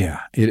else. Yeah,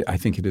 I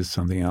think it is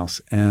something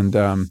else.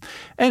 But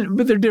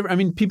they're different. I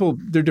mean,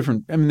 they're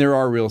different. I mean, there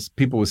are real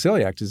people with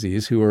celiac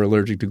disease who are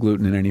allergic to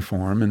gluten in any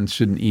form and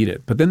shouldn't eat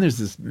it. But then there's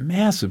this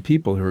mass of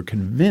people who are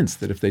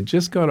convinced that if they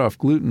just got off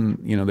gluten,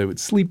 they would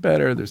sleep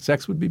better, their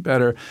sex would be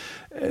better,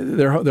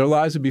 their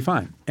lives would be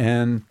fine.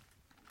 And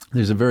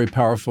there's a very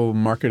powerful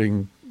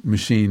marketing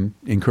machine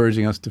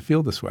encouraging us to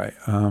feel this way.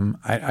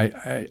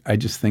 I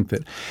just think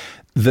that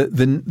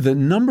the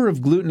number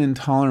of gluten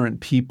intolerant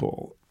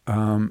people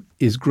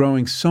is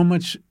growing so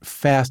much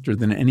faster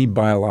than any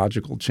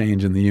biological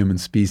change in the human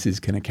species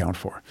can account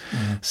for.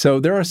 Mm-hmm.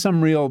 So there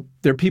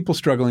are people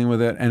struggling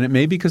with it, and it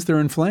may be because they're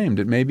inflamed.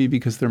 It may be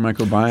because their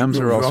microbiomes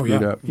are all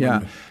screwed up.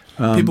 Yeah.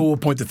 People will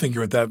point the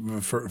finger at that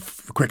for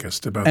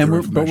quickest about their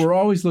information. But we're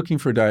always looking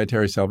for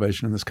dietary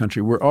salvation in this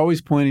country. We're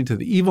always pointing to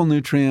the evil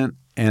nutrient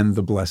and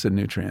the blessed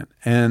nutrient.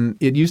 And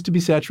it used to be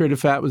saturated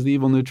fat was the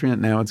evil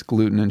nutrient. Now it's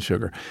gluten and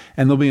sugar.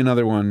 And there'll be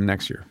another one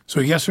next year. So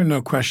yes or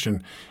no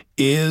question.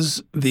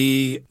 is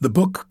the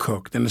book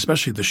Cooked, and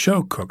especially the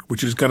show Cooked,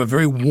 which has got a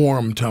very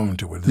warm tone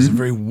to it. It's a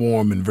very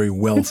warm and very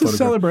well It's a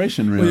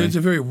celebration, really. Well, it's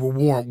a very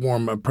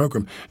warm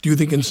program. Do you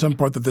think in some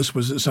part that this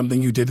was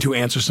something you did to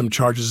answer some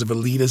charges of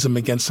elitism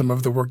against some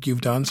of the work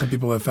you've done? Some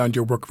people have found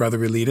your work rather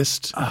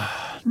elitist.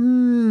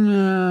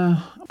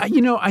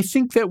 I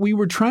think that we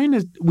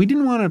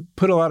didn't want to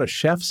put a lot of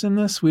chefs in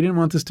this. We didn't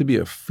want this to be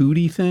a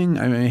foodie thing.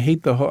 I mean, I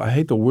hate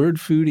the word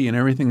foodie and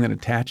everything that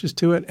attaches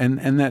to it.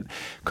 And that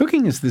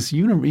cooking is this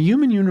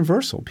human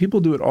universal.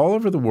 People do it all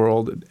over the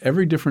world at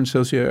every different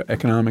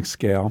socioeconomic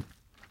scale.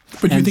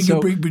 But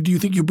do you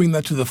think you bring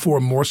that to the fore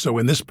more so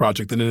in this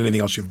project than in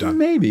anything else you've done?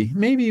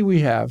 Maybe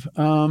we have.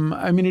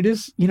 It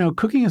is,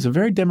 cooking is a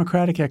very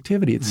democratic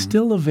activity. It's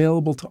still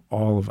available to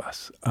all of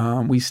us.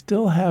 We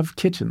still have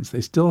kitchens.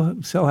 They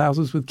still sell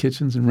houses with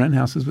kitchens and rent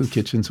houses with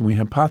kitchens, and we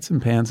have pots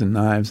and pans and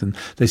knives, and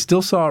they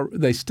still sell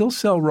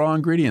raw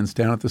ingredients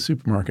down at the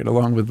supermarket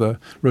along with the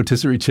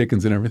rotisserie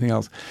chickens and everything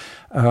else.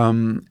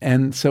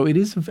 And so it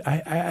is.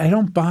 I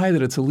don't buy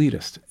that it's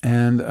elitist,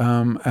 and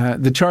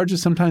the charge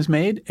is sometimes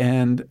made,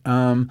 and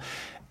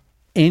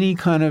any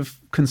kind of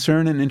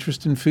concern and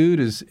interest in food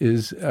is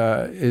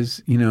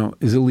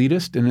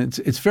elitist, and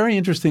it's very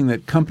interesting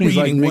that companies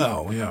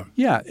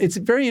it's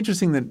very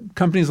interesting that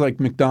companies like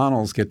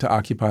McDonald's get to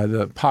occupy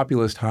the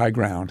populist high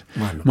ground.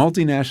 Right.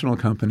 Multinational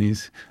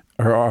companies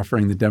are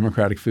offering the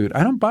democratic food.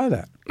 I don't buy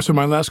that. So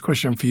my last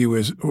question for you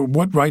is,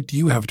 what right do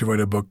you have to write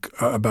a book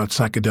about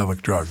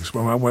psychedelic drugs?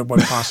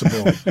 What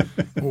possible?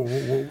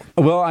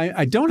 Well,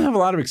 I don't have a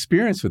lot of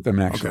experience with them,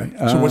 actually.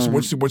 Okay. So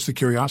what's the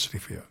curiosity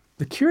for you?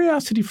 The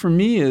curiosity for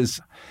me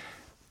is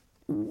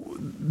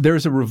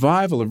there's a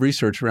revival of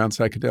research around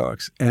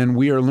psychedelics, and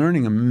we are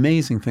learning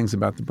amazing things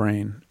about the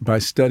brain by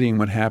studying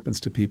what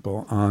happens to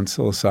people on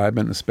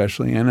psilocybin,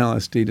 especially, and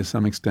LSD to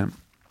some extent.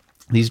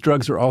 These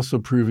drugs are also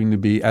proving to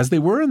be, as they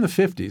were in the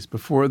 50s,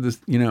 before this,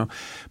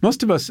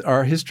 most of us,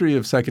 our history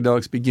of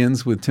psychedelics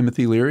begins with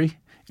Timothy Leary.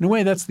 In a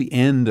way, that's the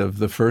end of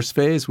the first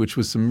phase, which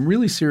was some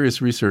really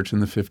serious research in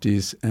the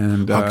 50s.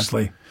 And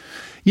Huxley.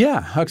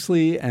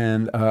 Huxley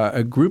and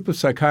a group of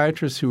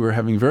psychiatrists who were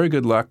having very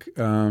good luck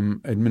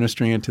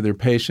administering it to their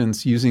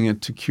patients, using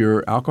it to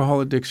cure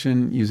alcohol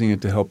addiction, using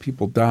it to help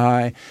people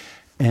die.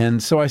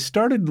 And so I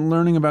started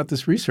learning about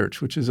this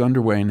research, which is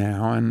underway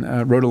now,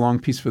 and wrote a long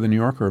piece for The New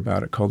Yorker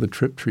about it called The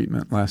Trip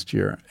Treatment last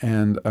year,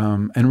 and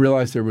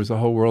realized there was a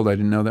whole world I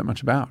didn't know that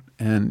much about.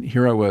 And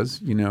here I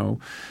was,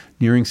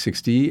 nearing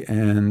 60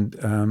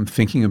 and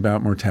thinking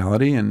about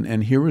mortality,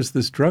 and here was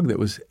this drug that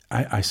was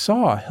I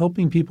saw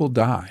helping people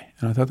die,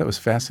 and I thought that was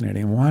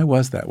fascinating. And why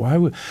was that? Why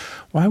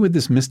would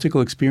this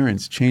mystical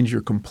experience change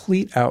your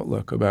complete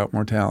outlook about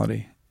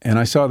mortality? And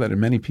I saw that in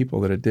many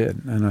people that it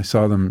did, and I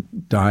saw them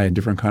die a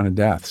different kind of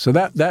death. So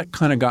that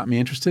kind of got me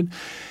interested.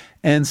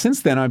 And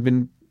since then, I've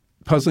been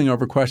puzzling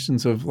over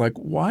questions of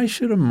why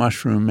should a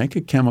mushroom make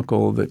a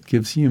chemical that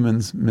gives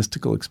humans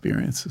mystical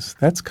experiences?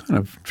 That's kind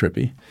of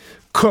trippy.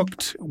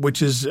 Cooked,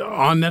 which is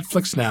on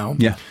Netflix now.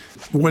 Yeah.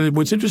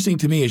 What's interesting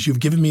to me is you've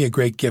given me a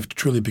great gift,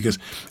 truly, because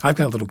I've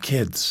got little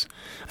kids,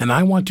 and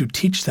I want to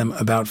teach them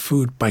about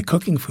food by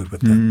cooking food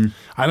with them.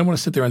 I don't want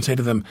to sit there and say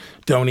to them,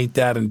 don't eat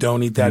that and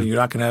don't eat that, and you're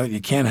not going to have it,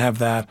 you can't have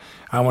that.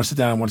 I want to sit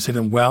down and I want to say to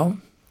them, well,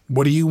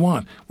 what do you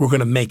want? We're going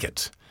to make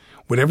it.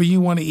 Whatever you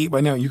want to eat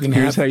right now, you can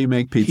have. Here's how you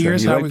make pizza.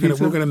 Here's how we're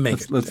going to make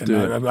it. Let's do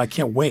it. I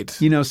can't wait.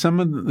 Some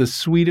of the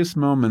sweetest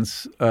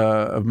moments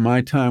of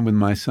my time with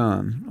my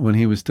son when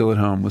he was still at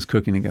home was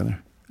cooking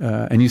together.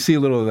 And you see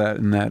a little of that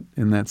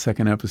in that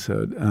second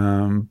episode.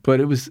 But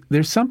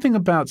there's something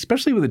about,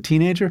 especially with a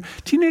teenager,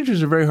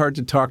 teenagers are very hard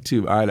to talk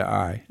to eye to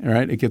eye,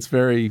 right? It gets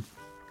very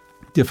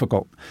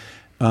difficult.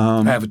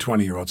 I have a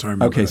 20-year-old, so I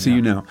remember Okay, that, so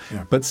Yeah.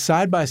 But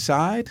side by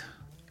side,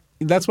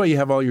 that's why you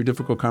have all your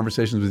difficult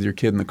conversations with your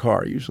kid in the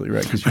car usually,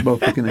 right? Because you're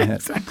both looking ahead.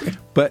 Exactly.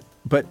 But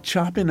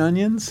chopping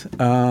onions,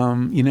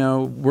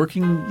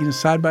 working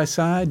side by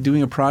side,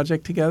 doing a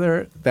project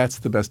together, that's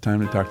the best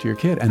time to talk to your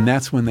kid. And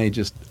that's when they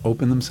just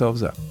open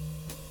themselves up.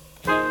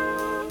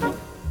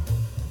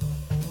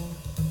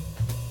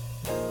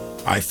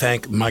 I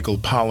thank Michael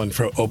Pollan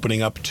for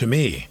opening up to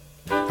me.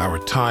 Our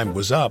time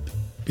was up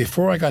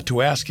before I got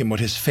to ask him what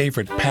his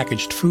favorite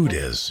packaged food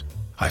is.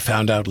 I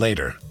found out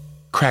later.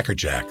 Cracker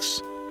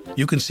Jacks.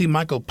 You can see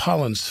Michael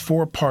Pollan's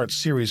 4-part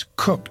series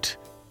Cooked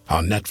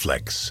on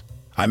Netflix.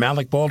 I'm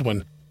Alec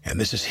Baldwin, and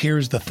this is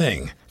Here's the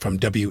Thing from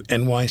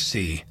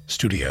WNYC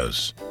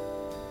Studios.